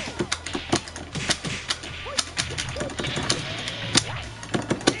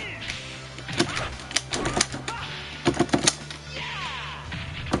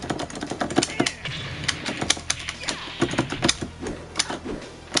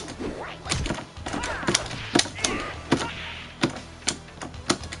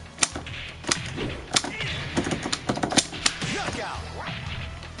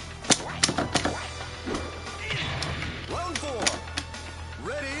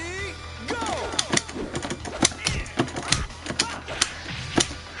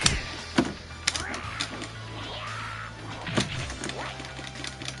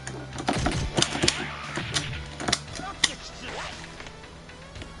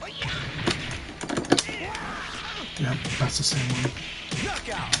 Yep, that's the same one.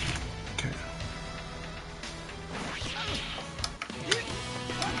 Knockout. Okay.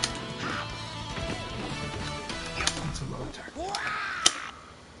 That's a low attack.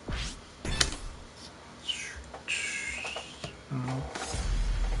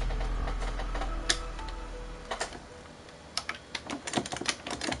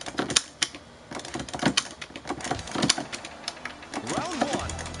 Round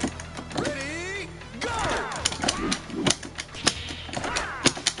 1. Ready, go!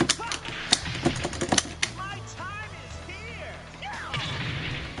 My time is here.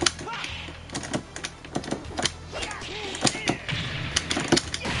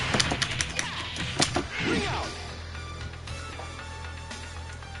 Bring out.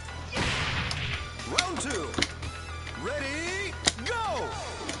 Round 2. Ready, go!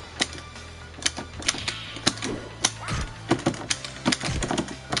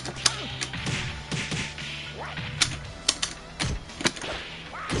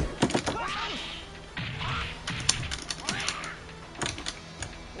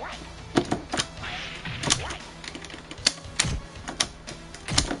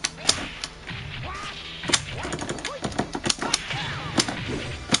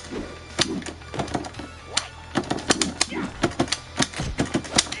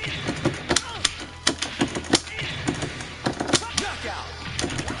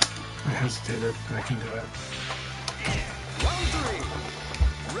 I hesitated, but I can do it. Round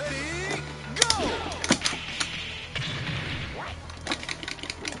 3. Ready, go!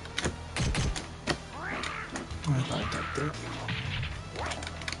 I thought I got that.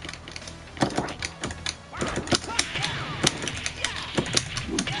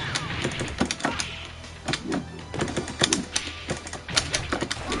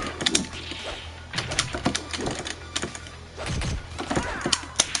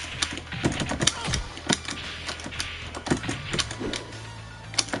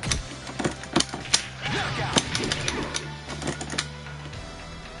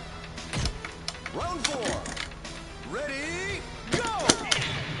 Round 4. Ready, go!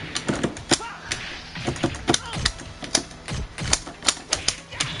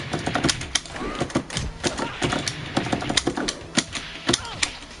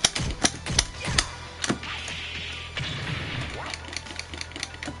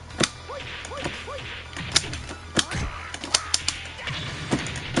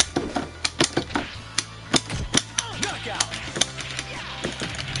 Knockout.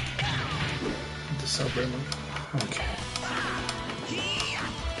 The celebrate one. Okay.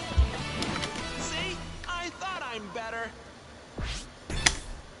 See? I thought I'm better.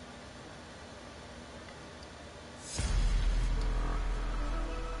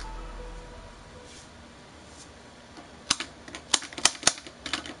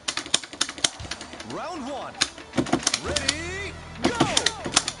 Round one. Ready, go!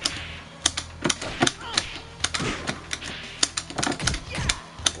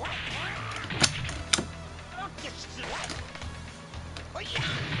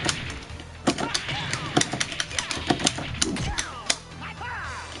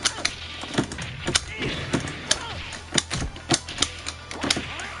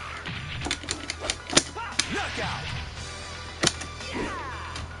 Knockout!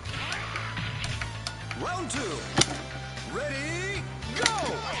 Round two. Ready, go!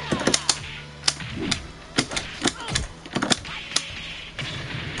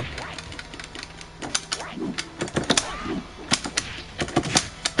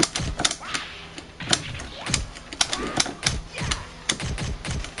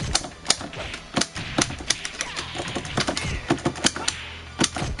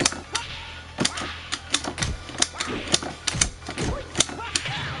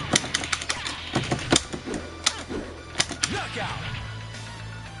 Knockout!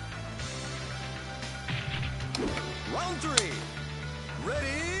 Round three.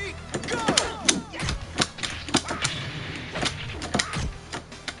 Ready, go!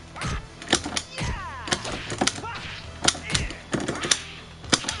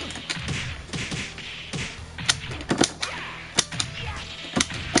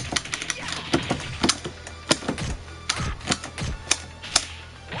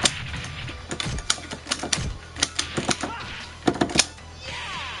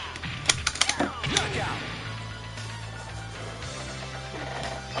 Knockout!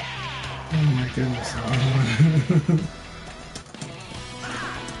 Oh my goodness.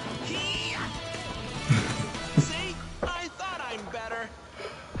 See? I thought I'm better.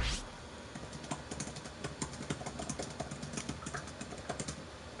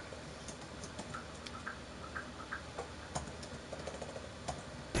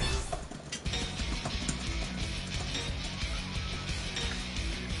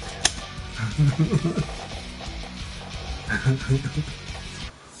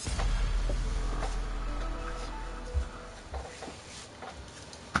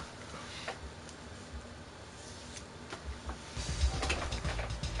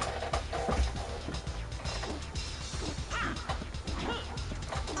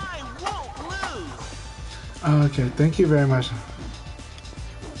 I won't lose. Okay, thank you very much.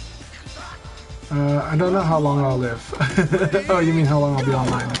 I don't know how long I'll live. Oh, you mean how long I'll be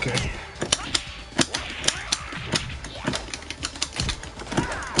online? Okay.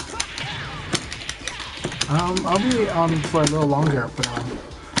 I'll be on for a little longer, but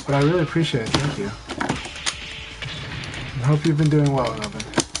I really appreciate it. Thank you. I hope you've been doing well, Evan.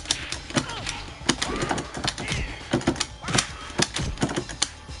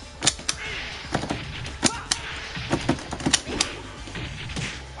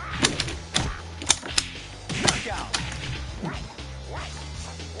 Knockout!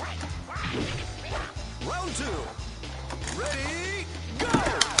 Round two. Ready, go!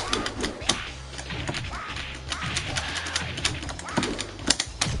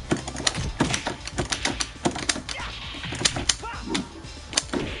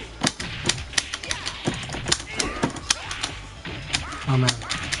 Oh man.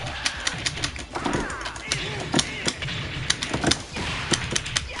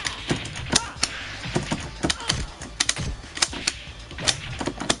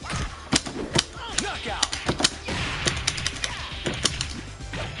 Knockout!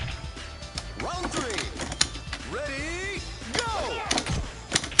 Round three. Ready, go!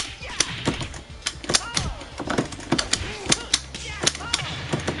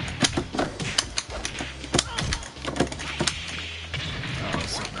 Oh,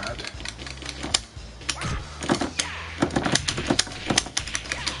 so bad.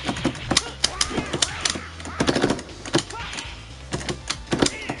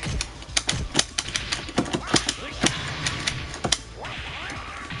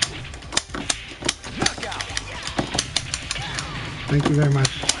 Knockout! Thank you very much.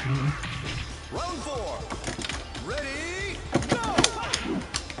 Round four. Ready, go!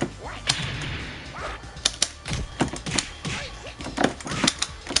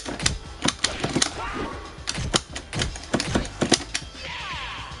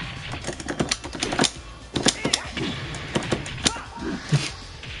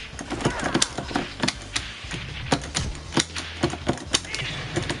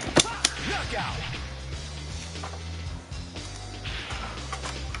 Knockout!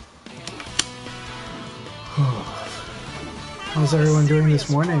 How's everyone doing this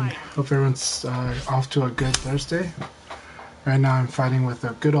morning? Hope everyone's off to a good Thursday. Right now I'm fighting with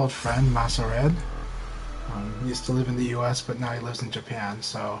a good old friend, MasaRED. He used to live in the US, but now he lives in Japan,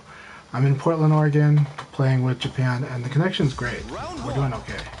 so I'm in Portland, Oregon, playing with Japan, and the connection's great. Round We're one. doing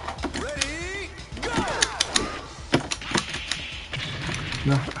okay. Ready, go!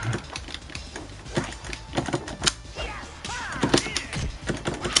 No.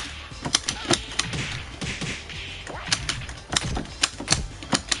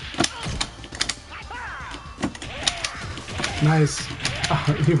 Nice.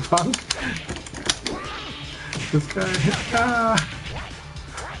 Oh, you punk. This guy. Ah.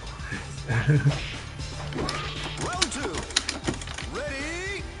 Round two.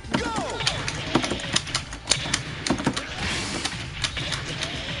 Ready, go!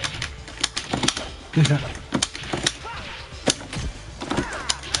 Yeah.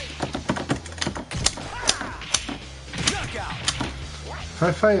 Knockout. If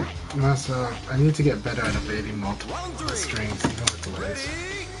I fight Masa, I need to get better at evading multiple Round three. strings, even with delays.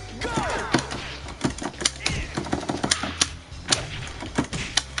 Ready, go!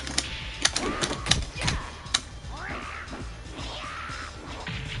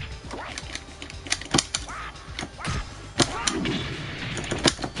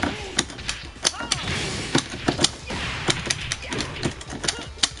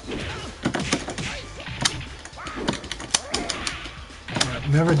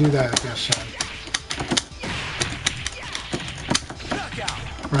 Never do that against Shun.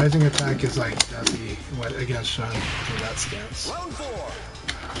 Knockout. Rising attack is like deadly against Shun for that stance. Round four.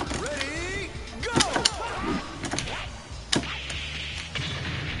 Ready, go!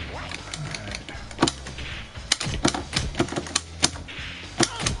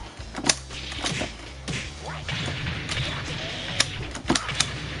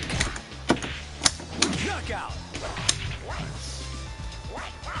 Knockout.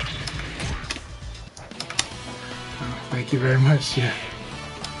 Thank you very much. Yeah.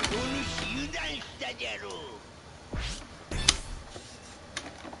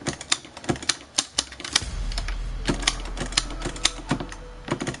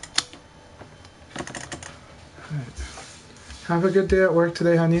 Alright. Have a good day at work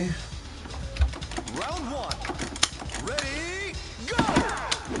today, honey. Round one. Ready, go!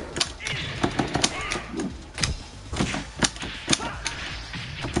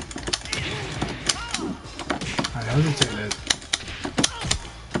 I hesitated.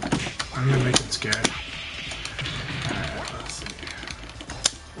 I'm gonna make him scared. Alright, let's see.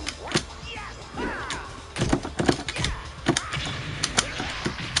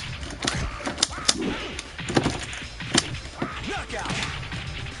 Knockout.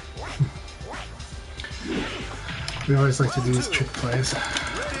 We always like to do these trick plays.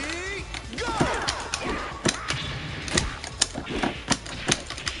 Ready, go!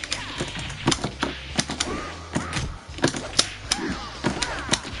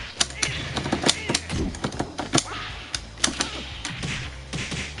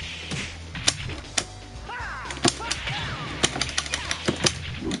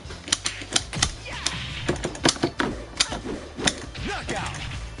 Knockout.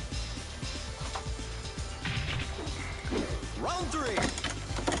 Round three.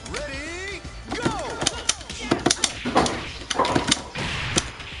 Ready, go!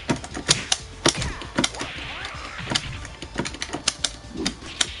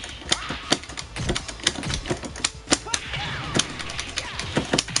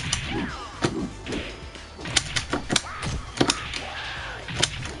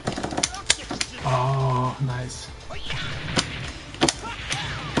 Oh, nice.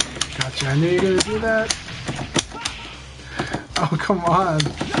 Gotcha. I knew you were gonna do that. Oh, come on.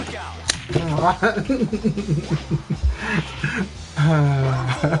 Knockout. Come on.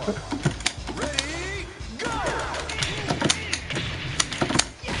 Ready, go!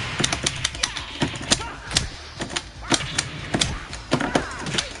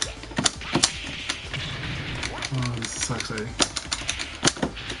 Oh, this is so exciting.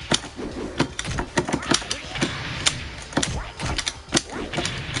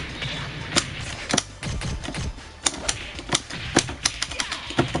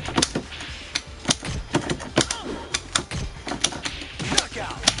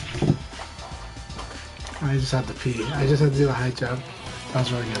 Knockout. I just had to pee. I just had to do a high jump. That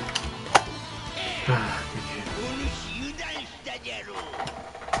was really good. Ah, good game.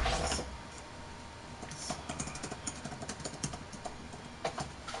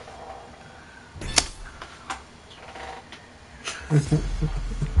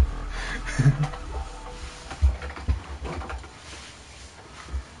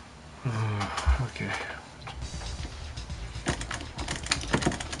 Okay.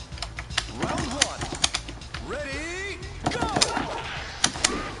 Round one. Ready, go!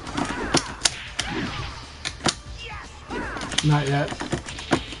 Not yet.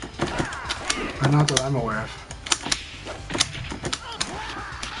 Not that I'm aware of.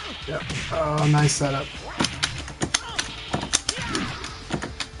 Yep. Oh, nice setup.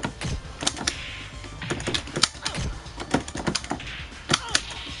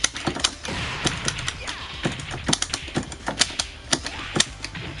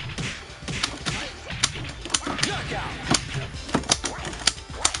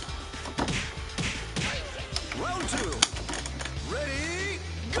 Round two. Ready,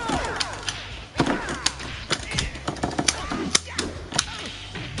 go!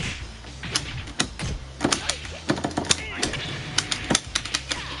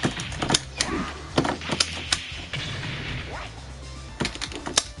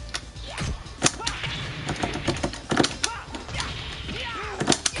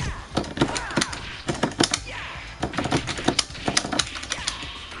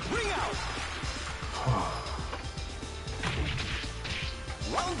 Ring out.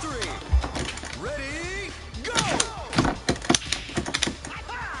 Round three. Ready, go!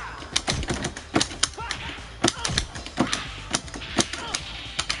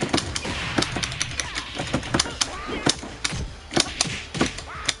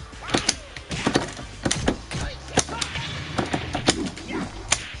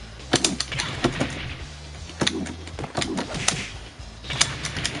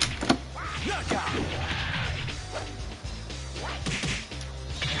 Knockout.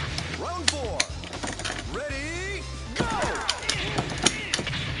 Round four. Ready, go!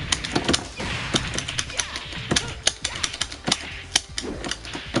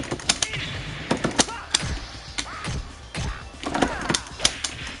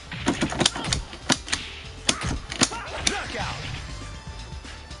 Knockout.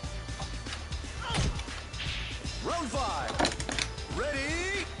 Round five.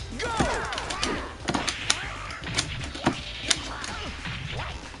 Ready, go!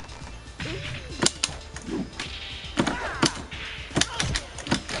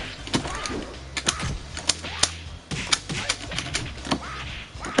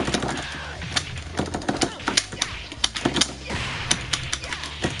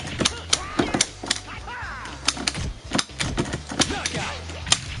 Knockout.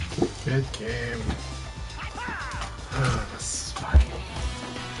 Good game. This is funny.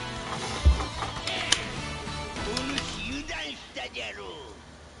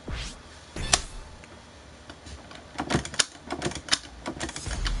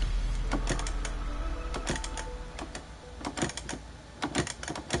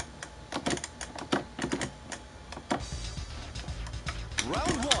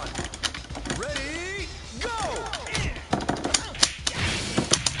 Round one. Ready, go!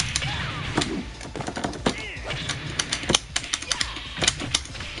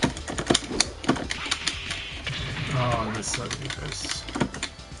 Oh, this sucks. This.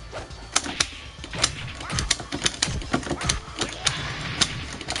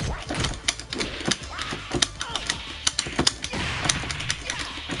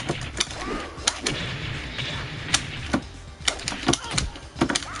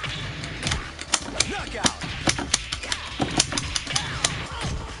 Knockout.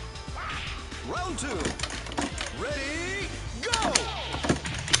 Round two. Ready, go!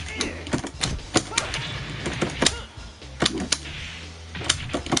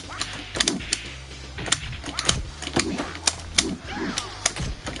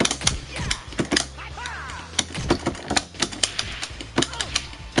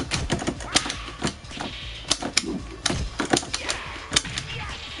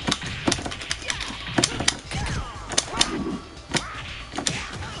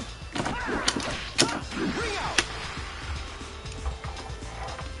 Ring out.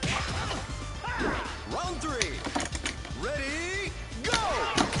 Round three. Ready, go!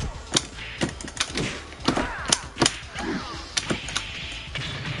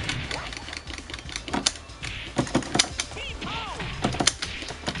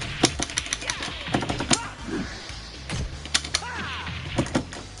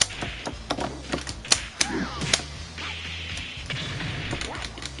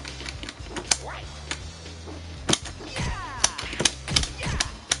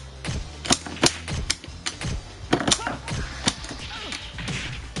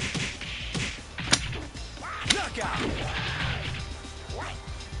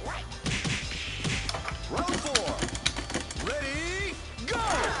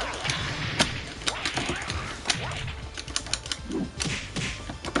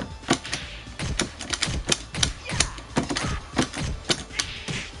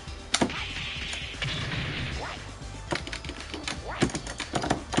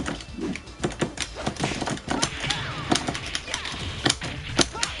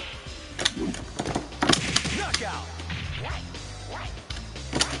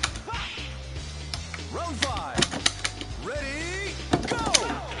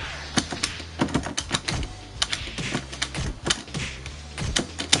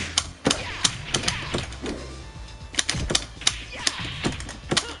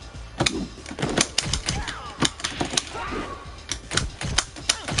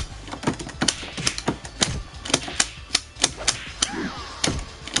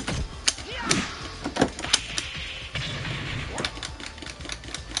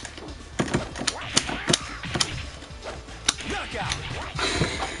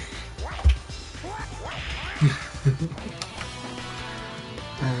 And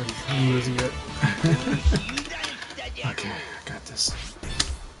I'm losing it. Okay, I got this.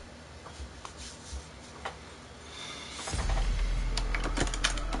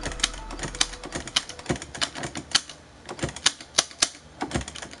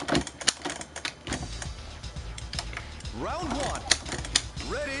 Round one.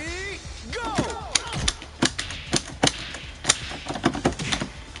 Ready, go!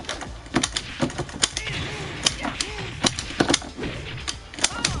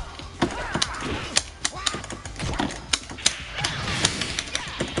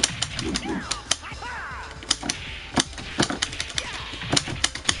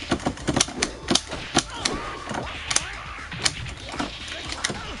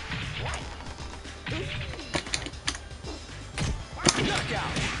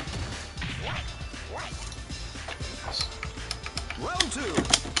 Knockout. Round two.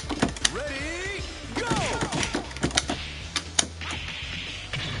 Ready, go!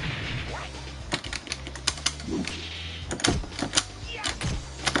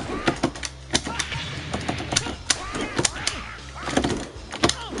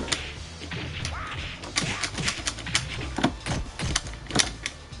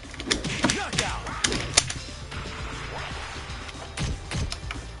 Knockout.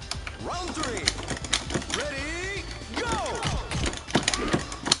 Round three. Ready, go!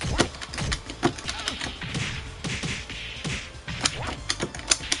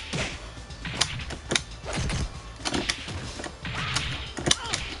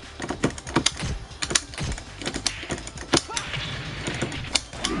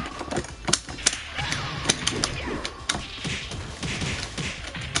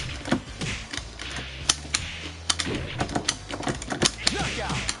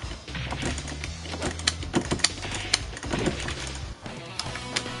 Knockout.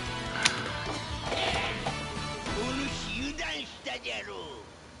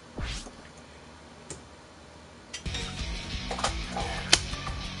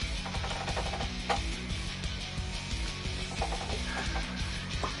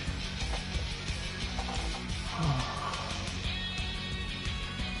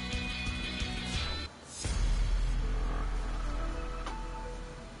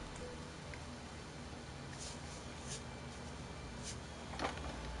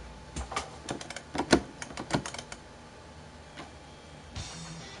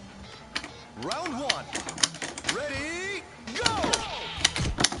 Round one. Ready, go!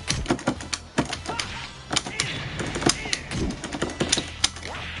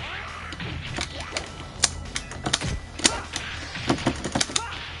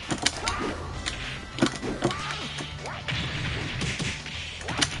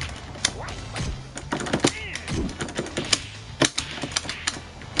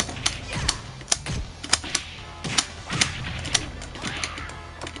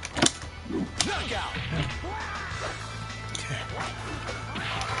 Knockout.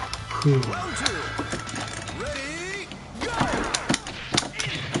 Whew. Round two. Ready, go!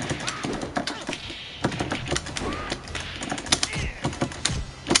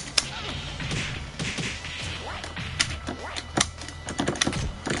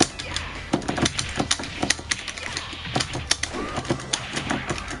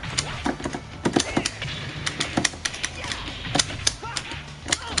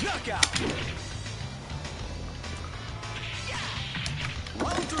 Knockout.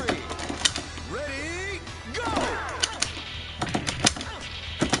 Round three. Ready, go!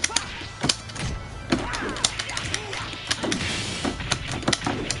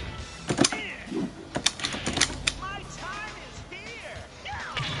 My time is here.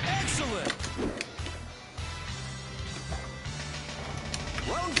 Excellent.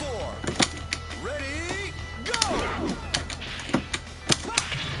 Round four. Ready, go!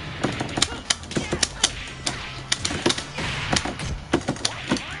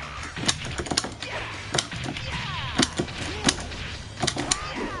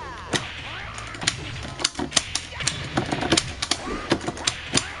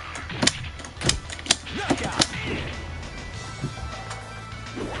 Knockout.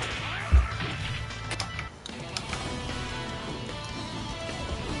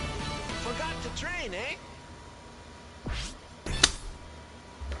 Forgot to train, eh?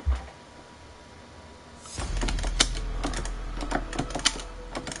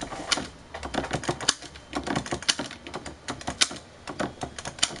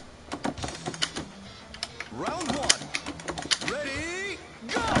 Round one. Ready,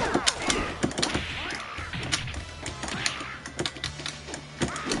 go!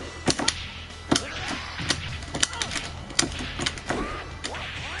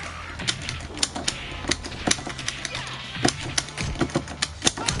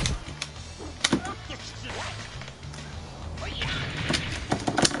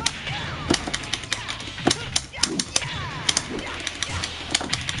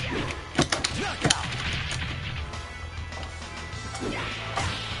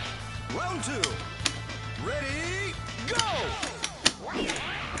 Round 2. Ready, go!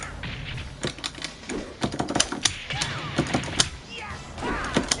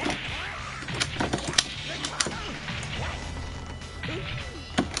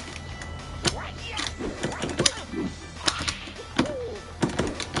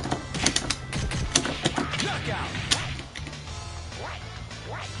 Knockout!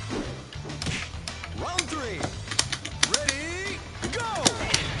 Round 3. Ready, go!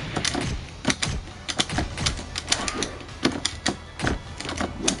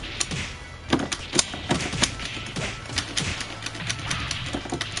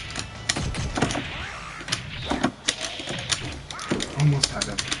 Almost had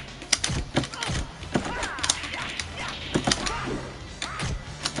it.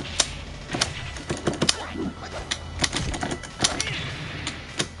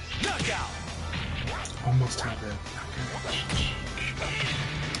 Knockout! Almost had it.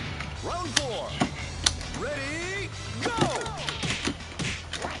 Round 4. Ready, go!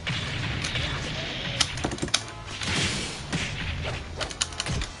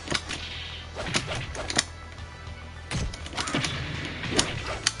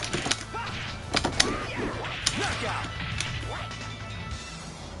 Knockout!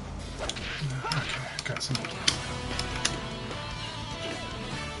 Okay, got some.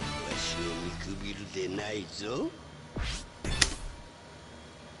 わしを見くびるでないぞ。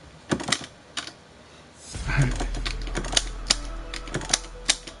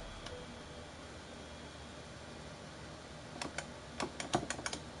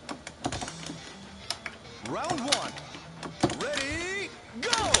Round 1. Ready, go!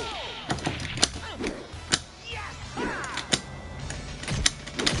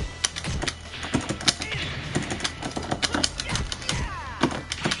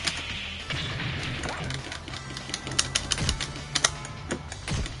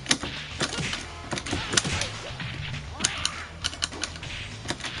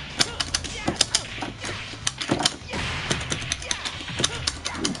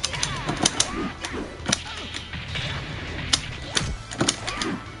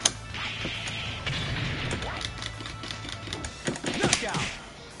 Knockout!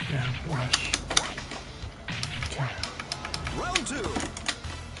 Yeah, rush. Okay. Round 2.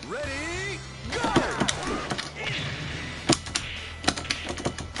 Ready, go!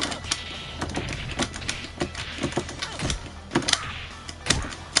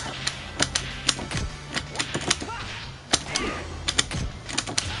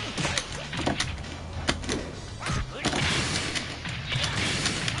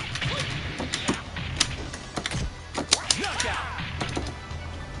 Knockout!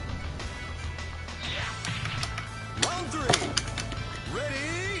 Round 3.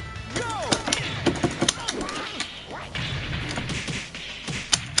 Ready, go!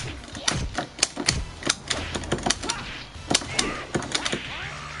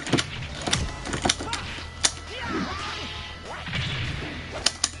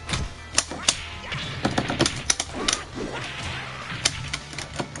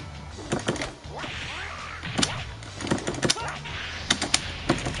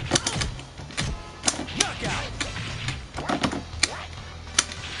 Knockout!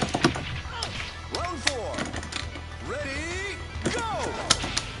 Round 4. Ready, go!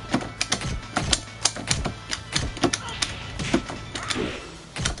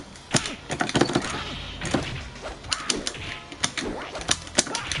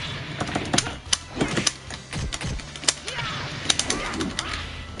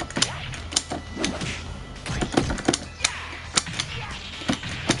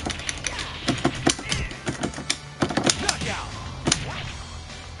 Knockout!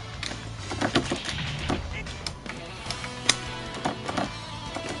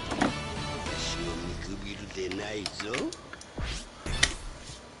 わしを見くびるでないぞ。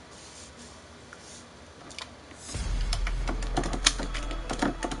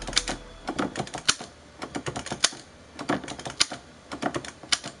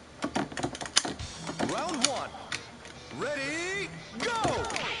Round 1. Ready, go!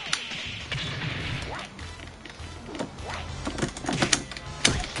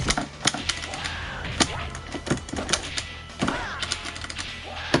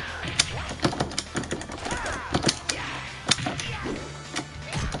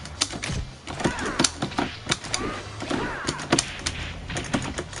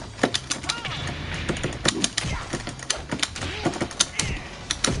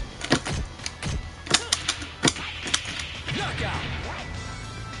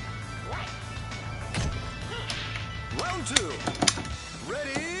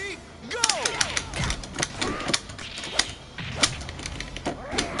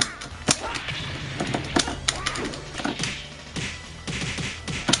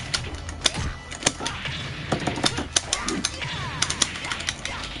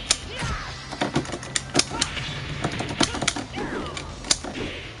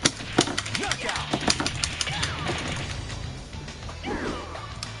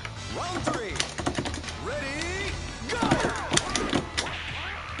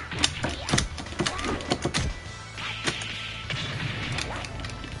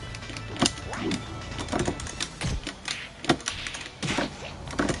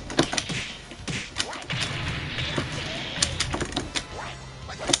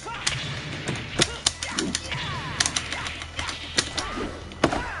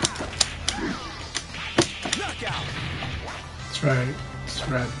 Right, it's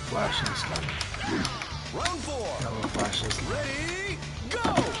red flashing stuff. Round 4. Yellow flashes. Ready,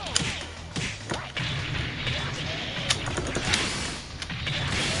 go!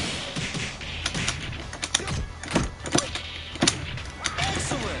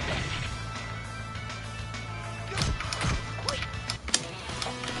 Excellent!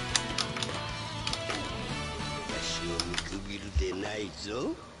 私を見くびるでない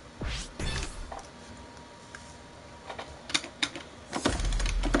ぞ。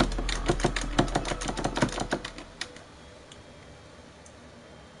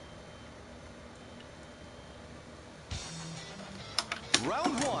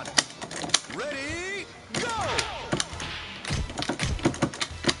Round 1. Ready, go!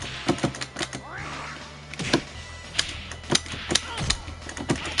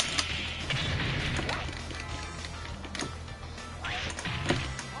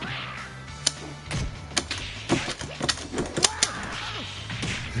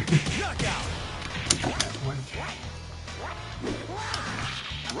 Knockout!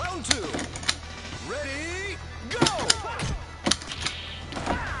 Round 2. Ready, go!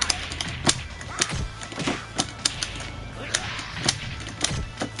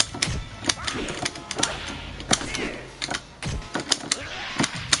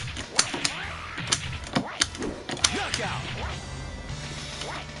 Knockout!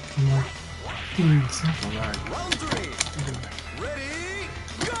 Simple, right? Round 3. Ready,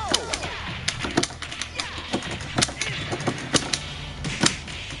 go!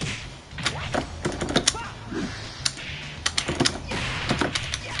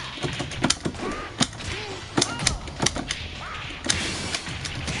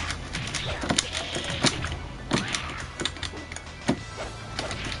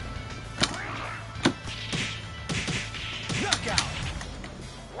 Knockout!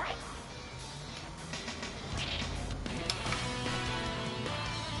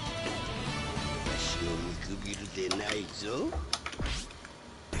 私を見くびるでないぞ。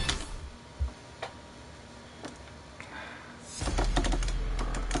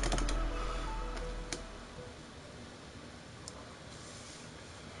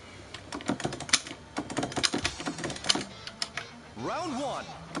Round 1.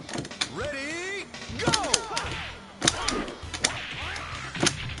 Ready, go!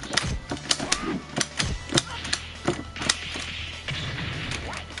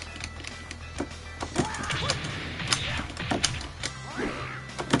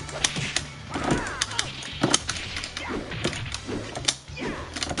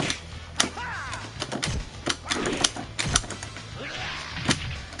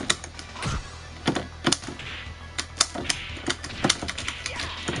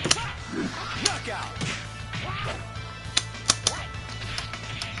 Knockout!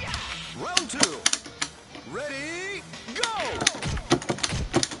 Round 2. Ready, go!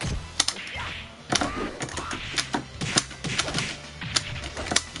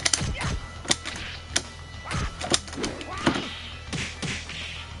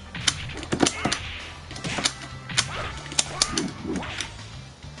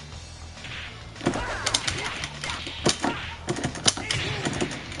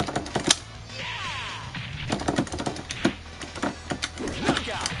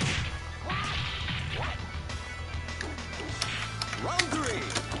 Knockout! Round 3.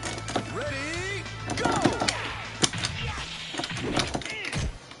 Ready, go!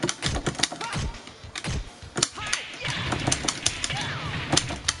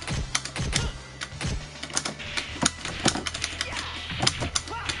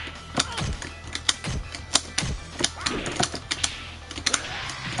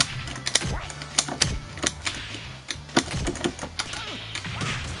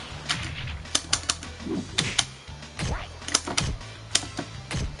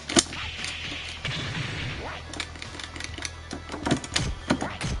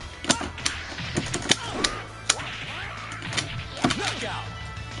 Knockout!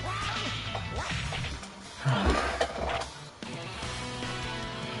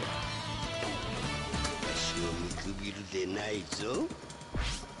 私を見くびるでないぞ。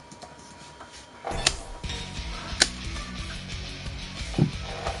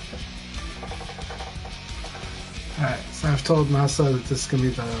Alright, so I've told Masa that this is going to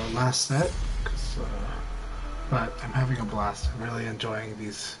be the last set, but I'm having a blast. I'm really enjoying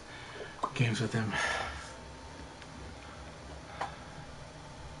these games with him.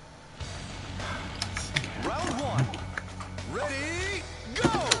 Round 1. Ready, go!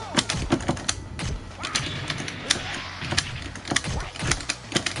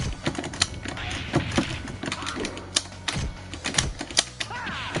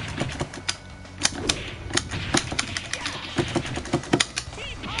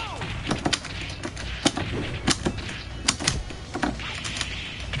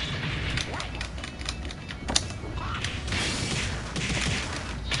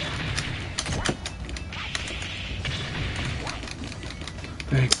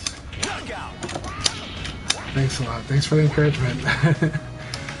 Thanks a lot. Thanks for the encouragement. Round two.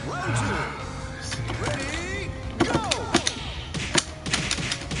 Let's see. Ready, go!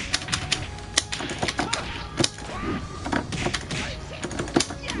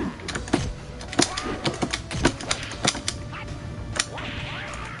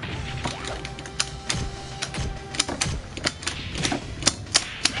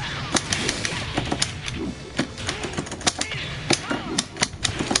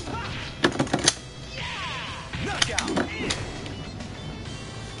 Knockout.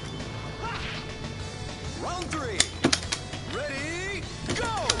 Round three. Ready,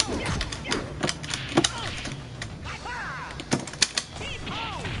 go!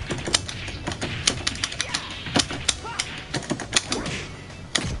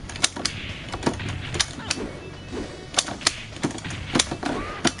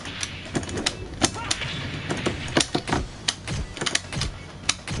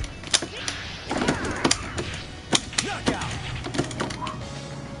 Knockout.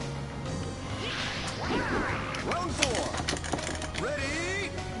 Round four. Ready,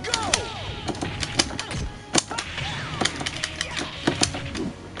 go!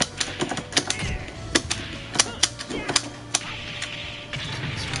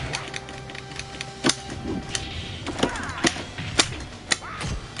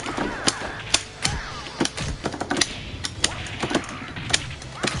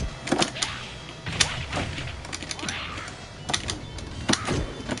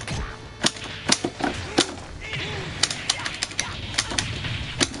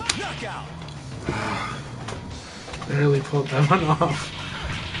 Knockout. Barely pulled that one off.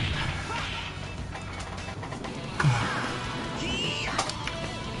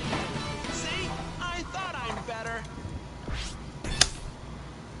 See? I thought I'm better.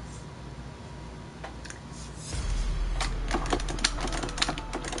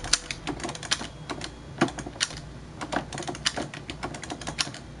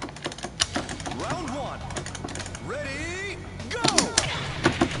 Round one. Ready, go!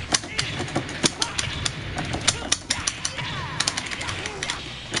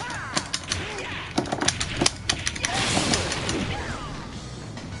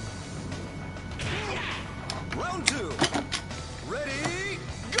 Round two. Ready,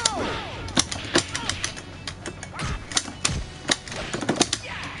 go!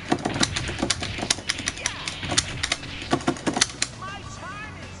 My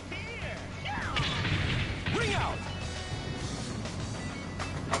time is here. Ring out.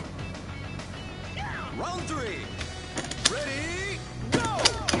 Round three. Ready, go!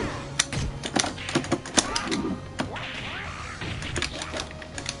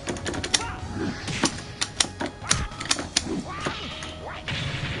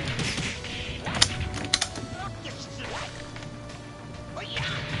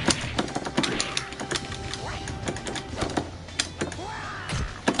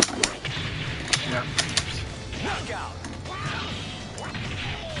 Yep. Knockout.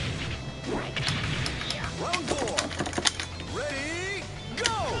 Round four. Ready,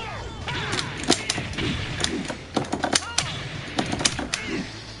 go!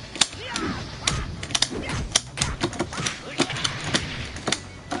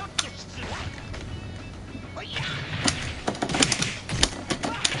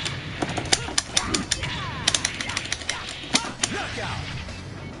 Knockout.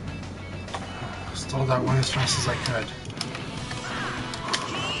 Stole that one as fast as I could.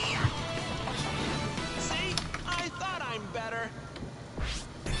 See? I thought I'm better.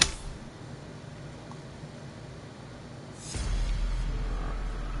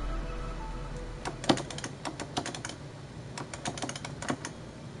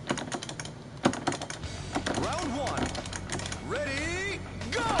 Round one. Ready,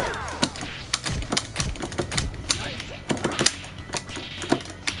 go!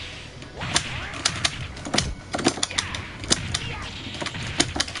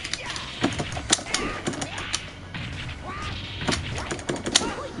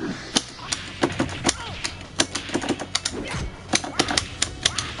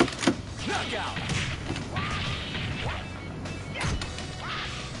 Knockout.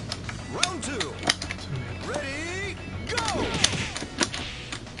 Round two. Ready, go!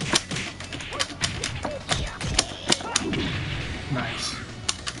 Nice.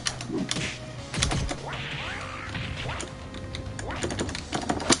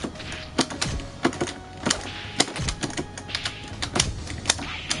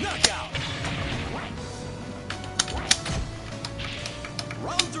 Knockout.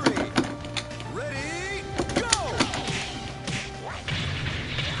 Round three. Ready, go!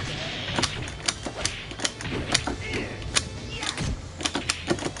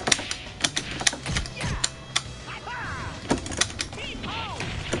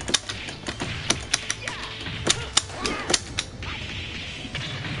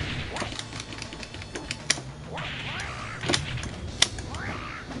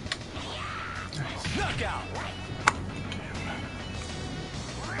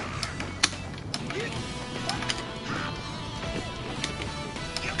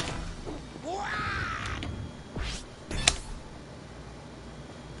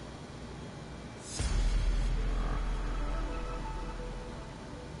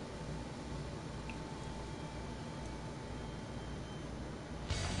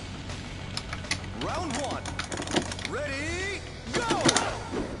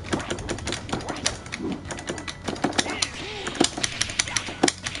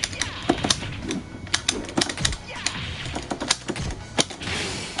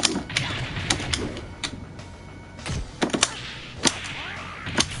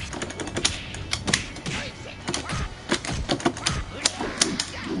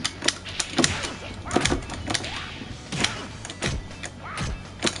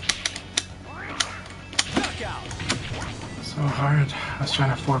 I was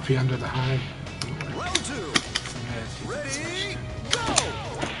trying to 4P under the high. Round 2. Ready, go!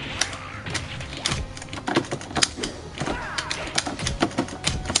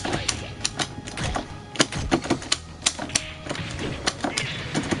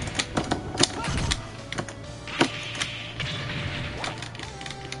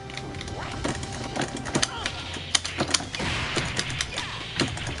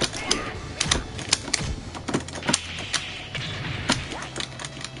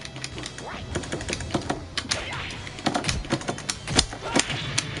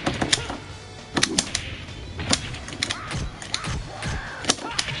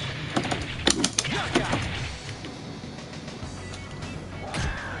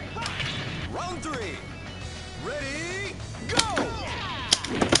 Round 3. Ready, go!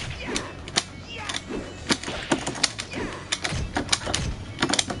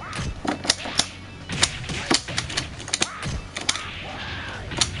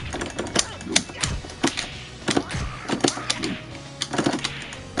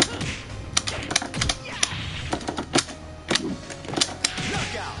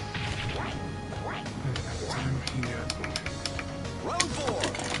 Knockout. Round 4.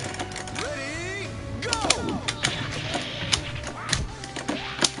 Ready, go!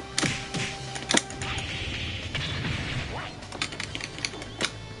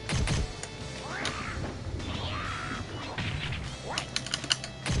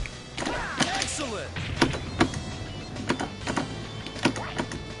 Excellent.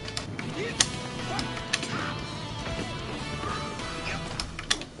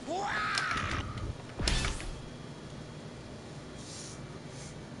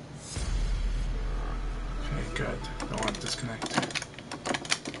 Okay, good. Don't want to disconnect.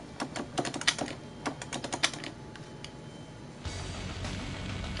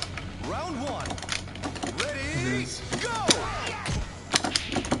 Round 1. It Ready, is. go!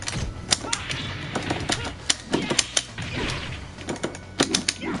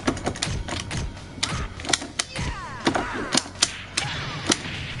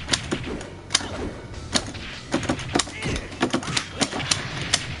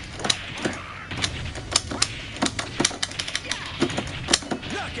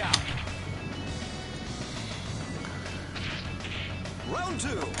 Knockout. Round 2.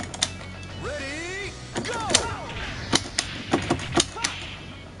 Ready, go!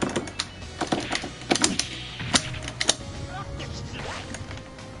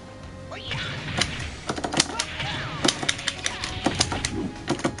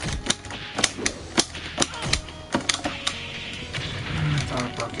 Thought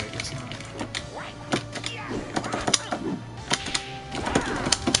it broke it, I guess not.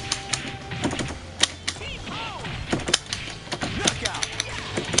 Knockout.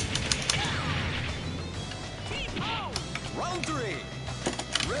 Round 3.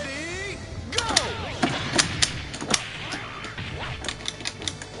 Ready, go!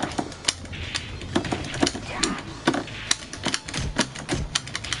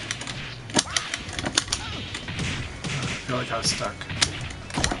 I feel like I was stuck.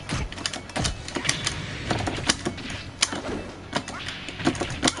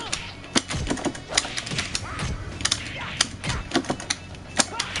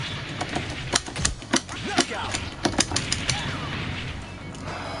 Knockout.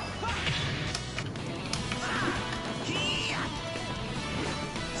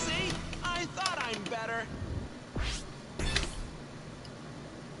 See? I thought I'm better.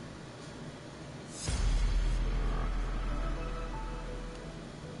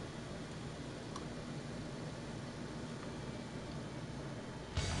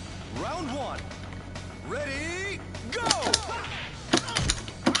 Round 1. Ready, go!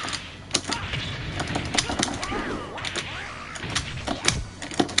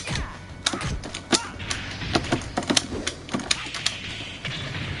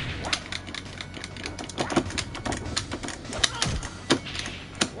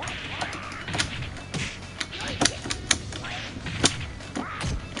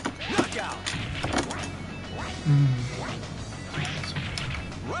 Knockout.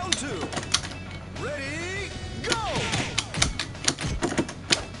 Round 2. Ready, go!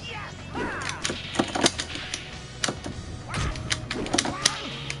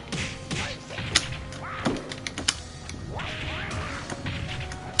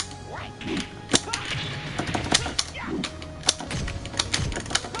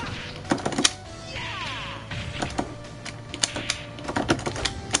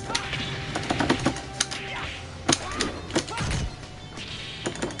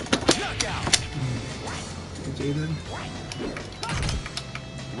 Jaden.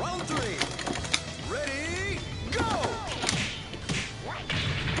 Round 3. Ready, go!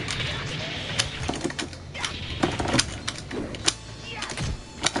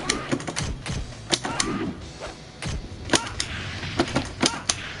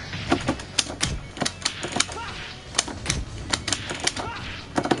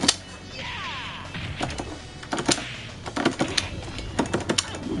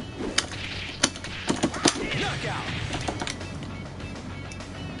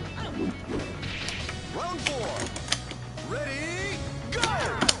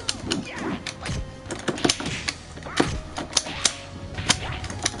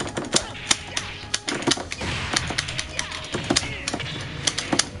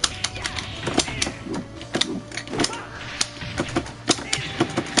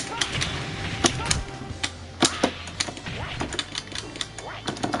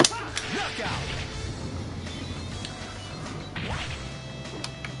 Knockout.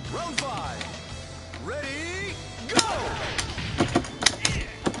 Round 5. Ready, go!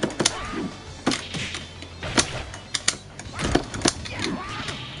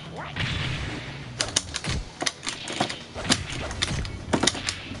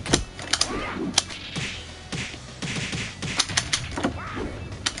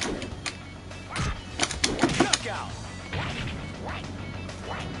 Knockout.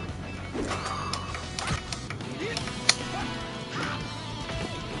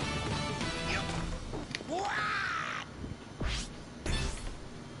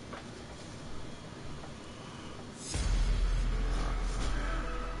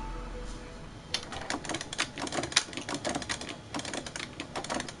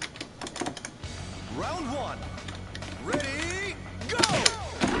 Round 1. Ready, go!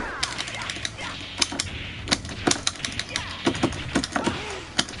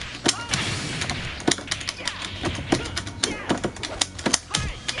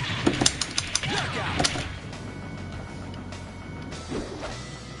 Knockout.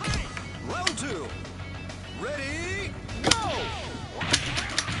 Round 2. Ready, go!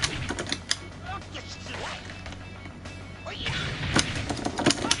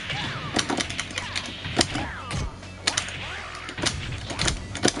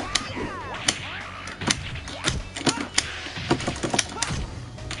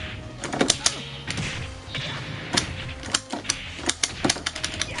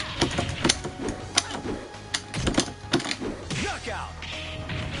 Knockout.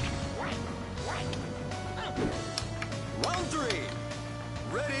 Round 3.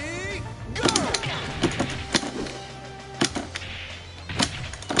 Ready, go!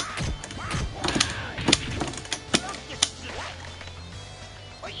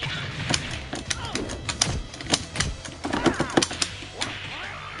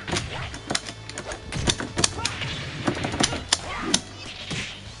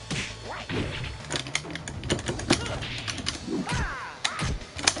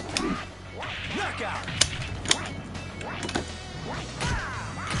 Knockout.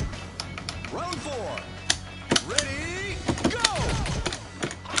 Round 4. Ready, go!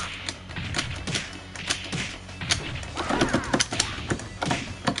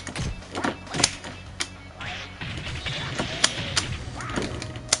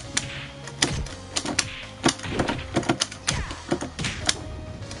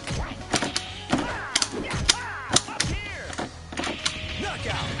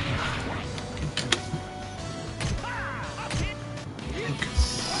 Knockout.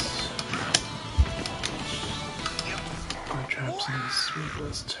 My traps in this sweet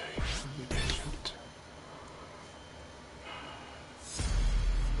list. Be patient.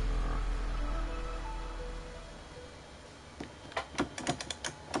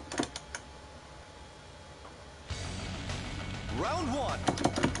 Round 1.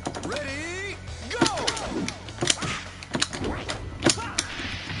 Ready, go!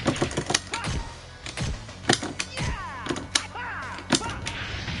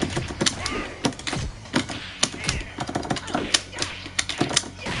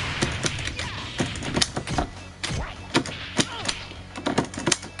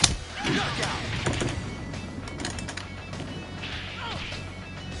 Knockout.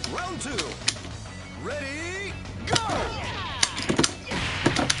 Round 2. Ready, go!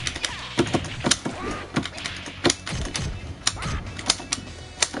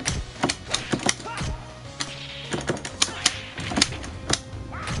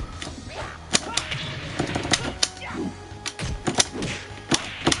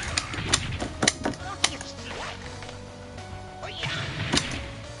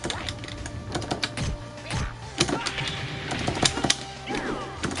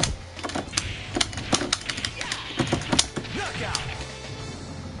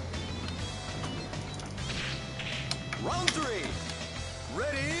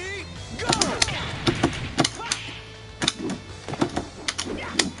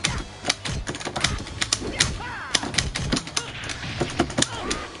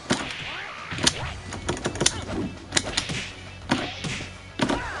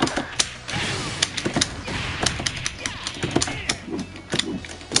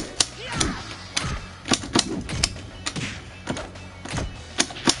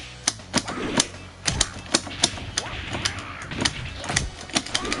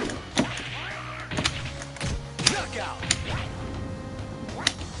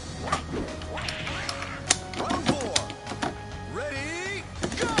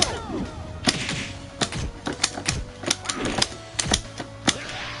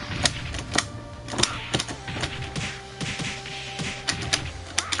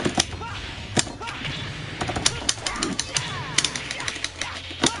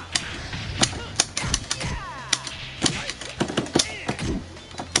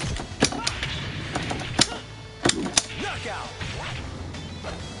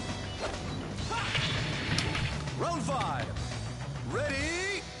 5.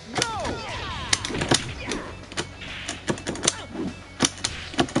 Ready, go!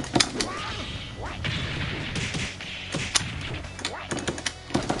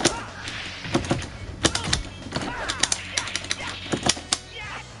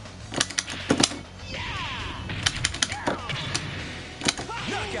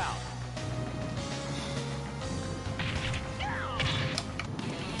 Knockout!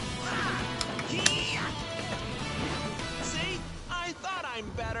 See? I thought I'm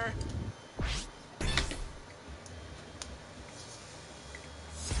better.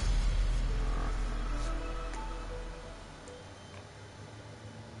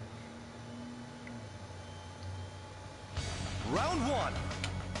 Round 1.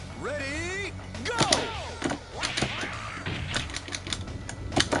 Ready, go!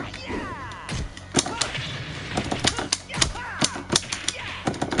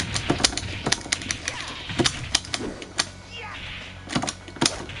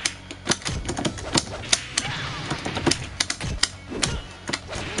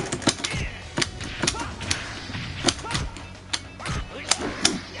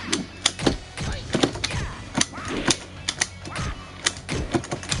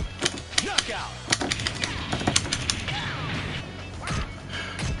 Knockout!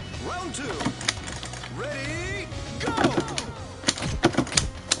 Round 2. Ready, go!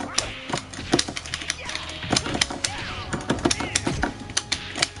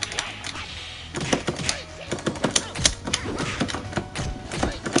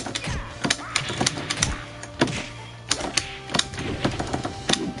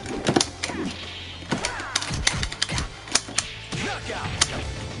 Knockout!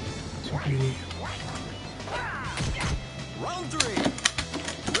 So beauty. Round 3.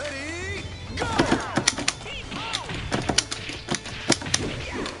 Ready, go!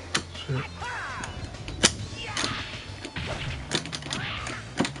 Shit.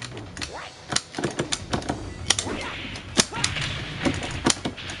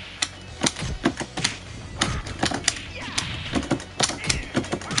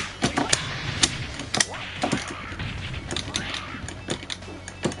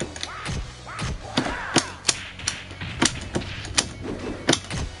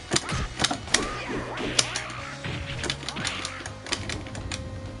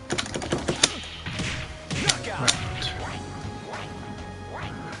 Knockout!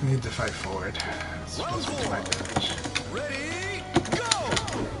 I need to fight forward. It's supposed to be my damage. Ready, go!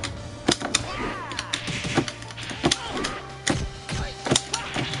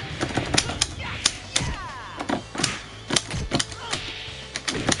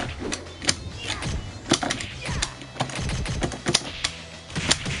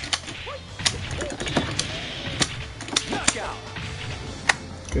 Knockout!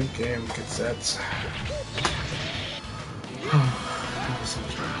 Good game, good sets. That was so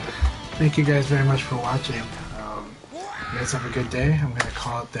fun. Thank you guys very much for watching. You guys have a good day. I'm going to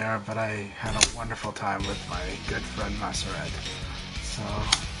call it there, but I had a wonderful time with my good friend MasaRED. So,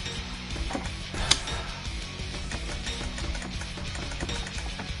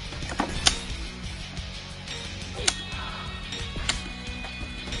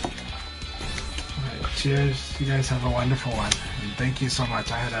 alright, cheers. You guys have a wonderful one. And thank you so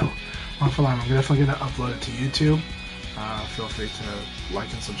much. I had a wonderful time. I'm definitely going to upload it to YouTube. Feel free to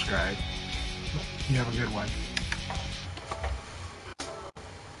like and subscribe. You have a good one.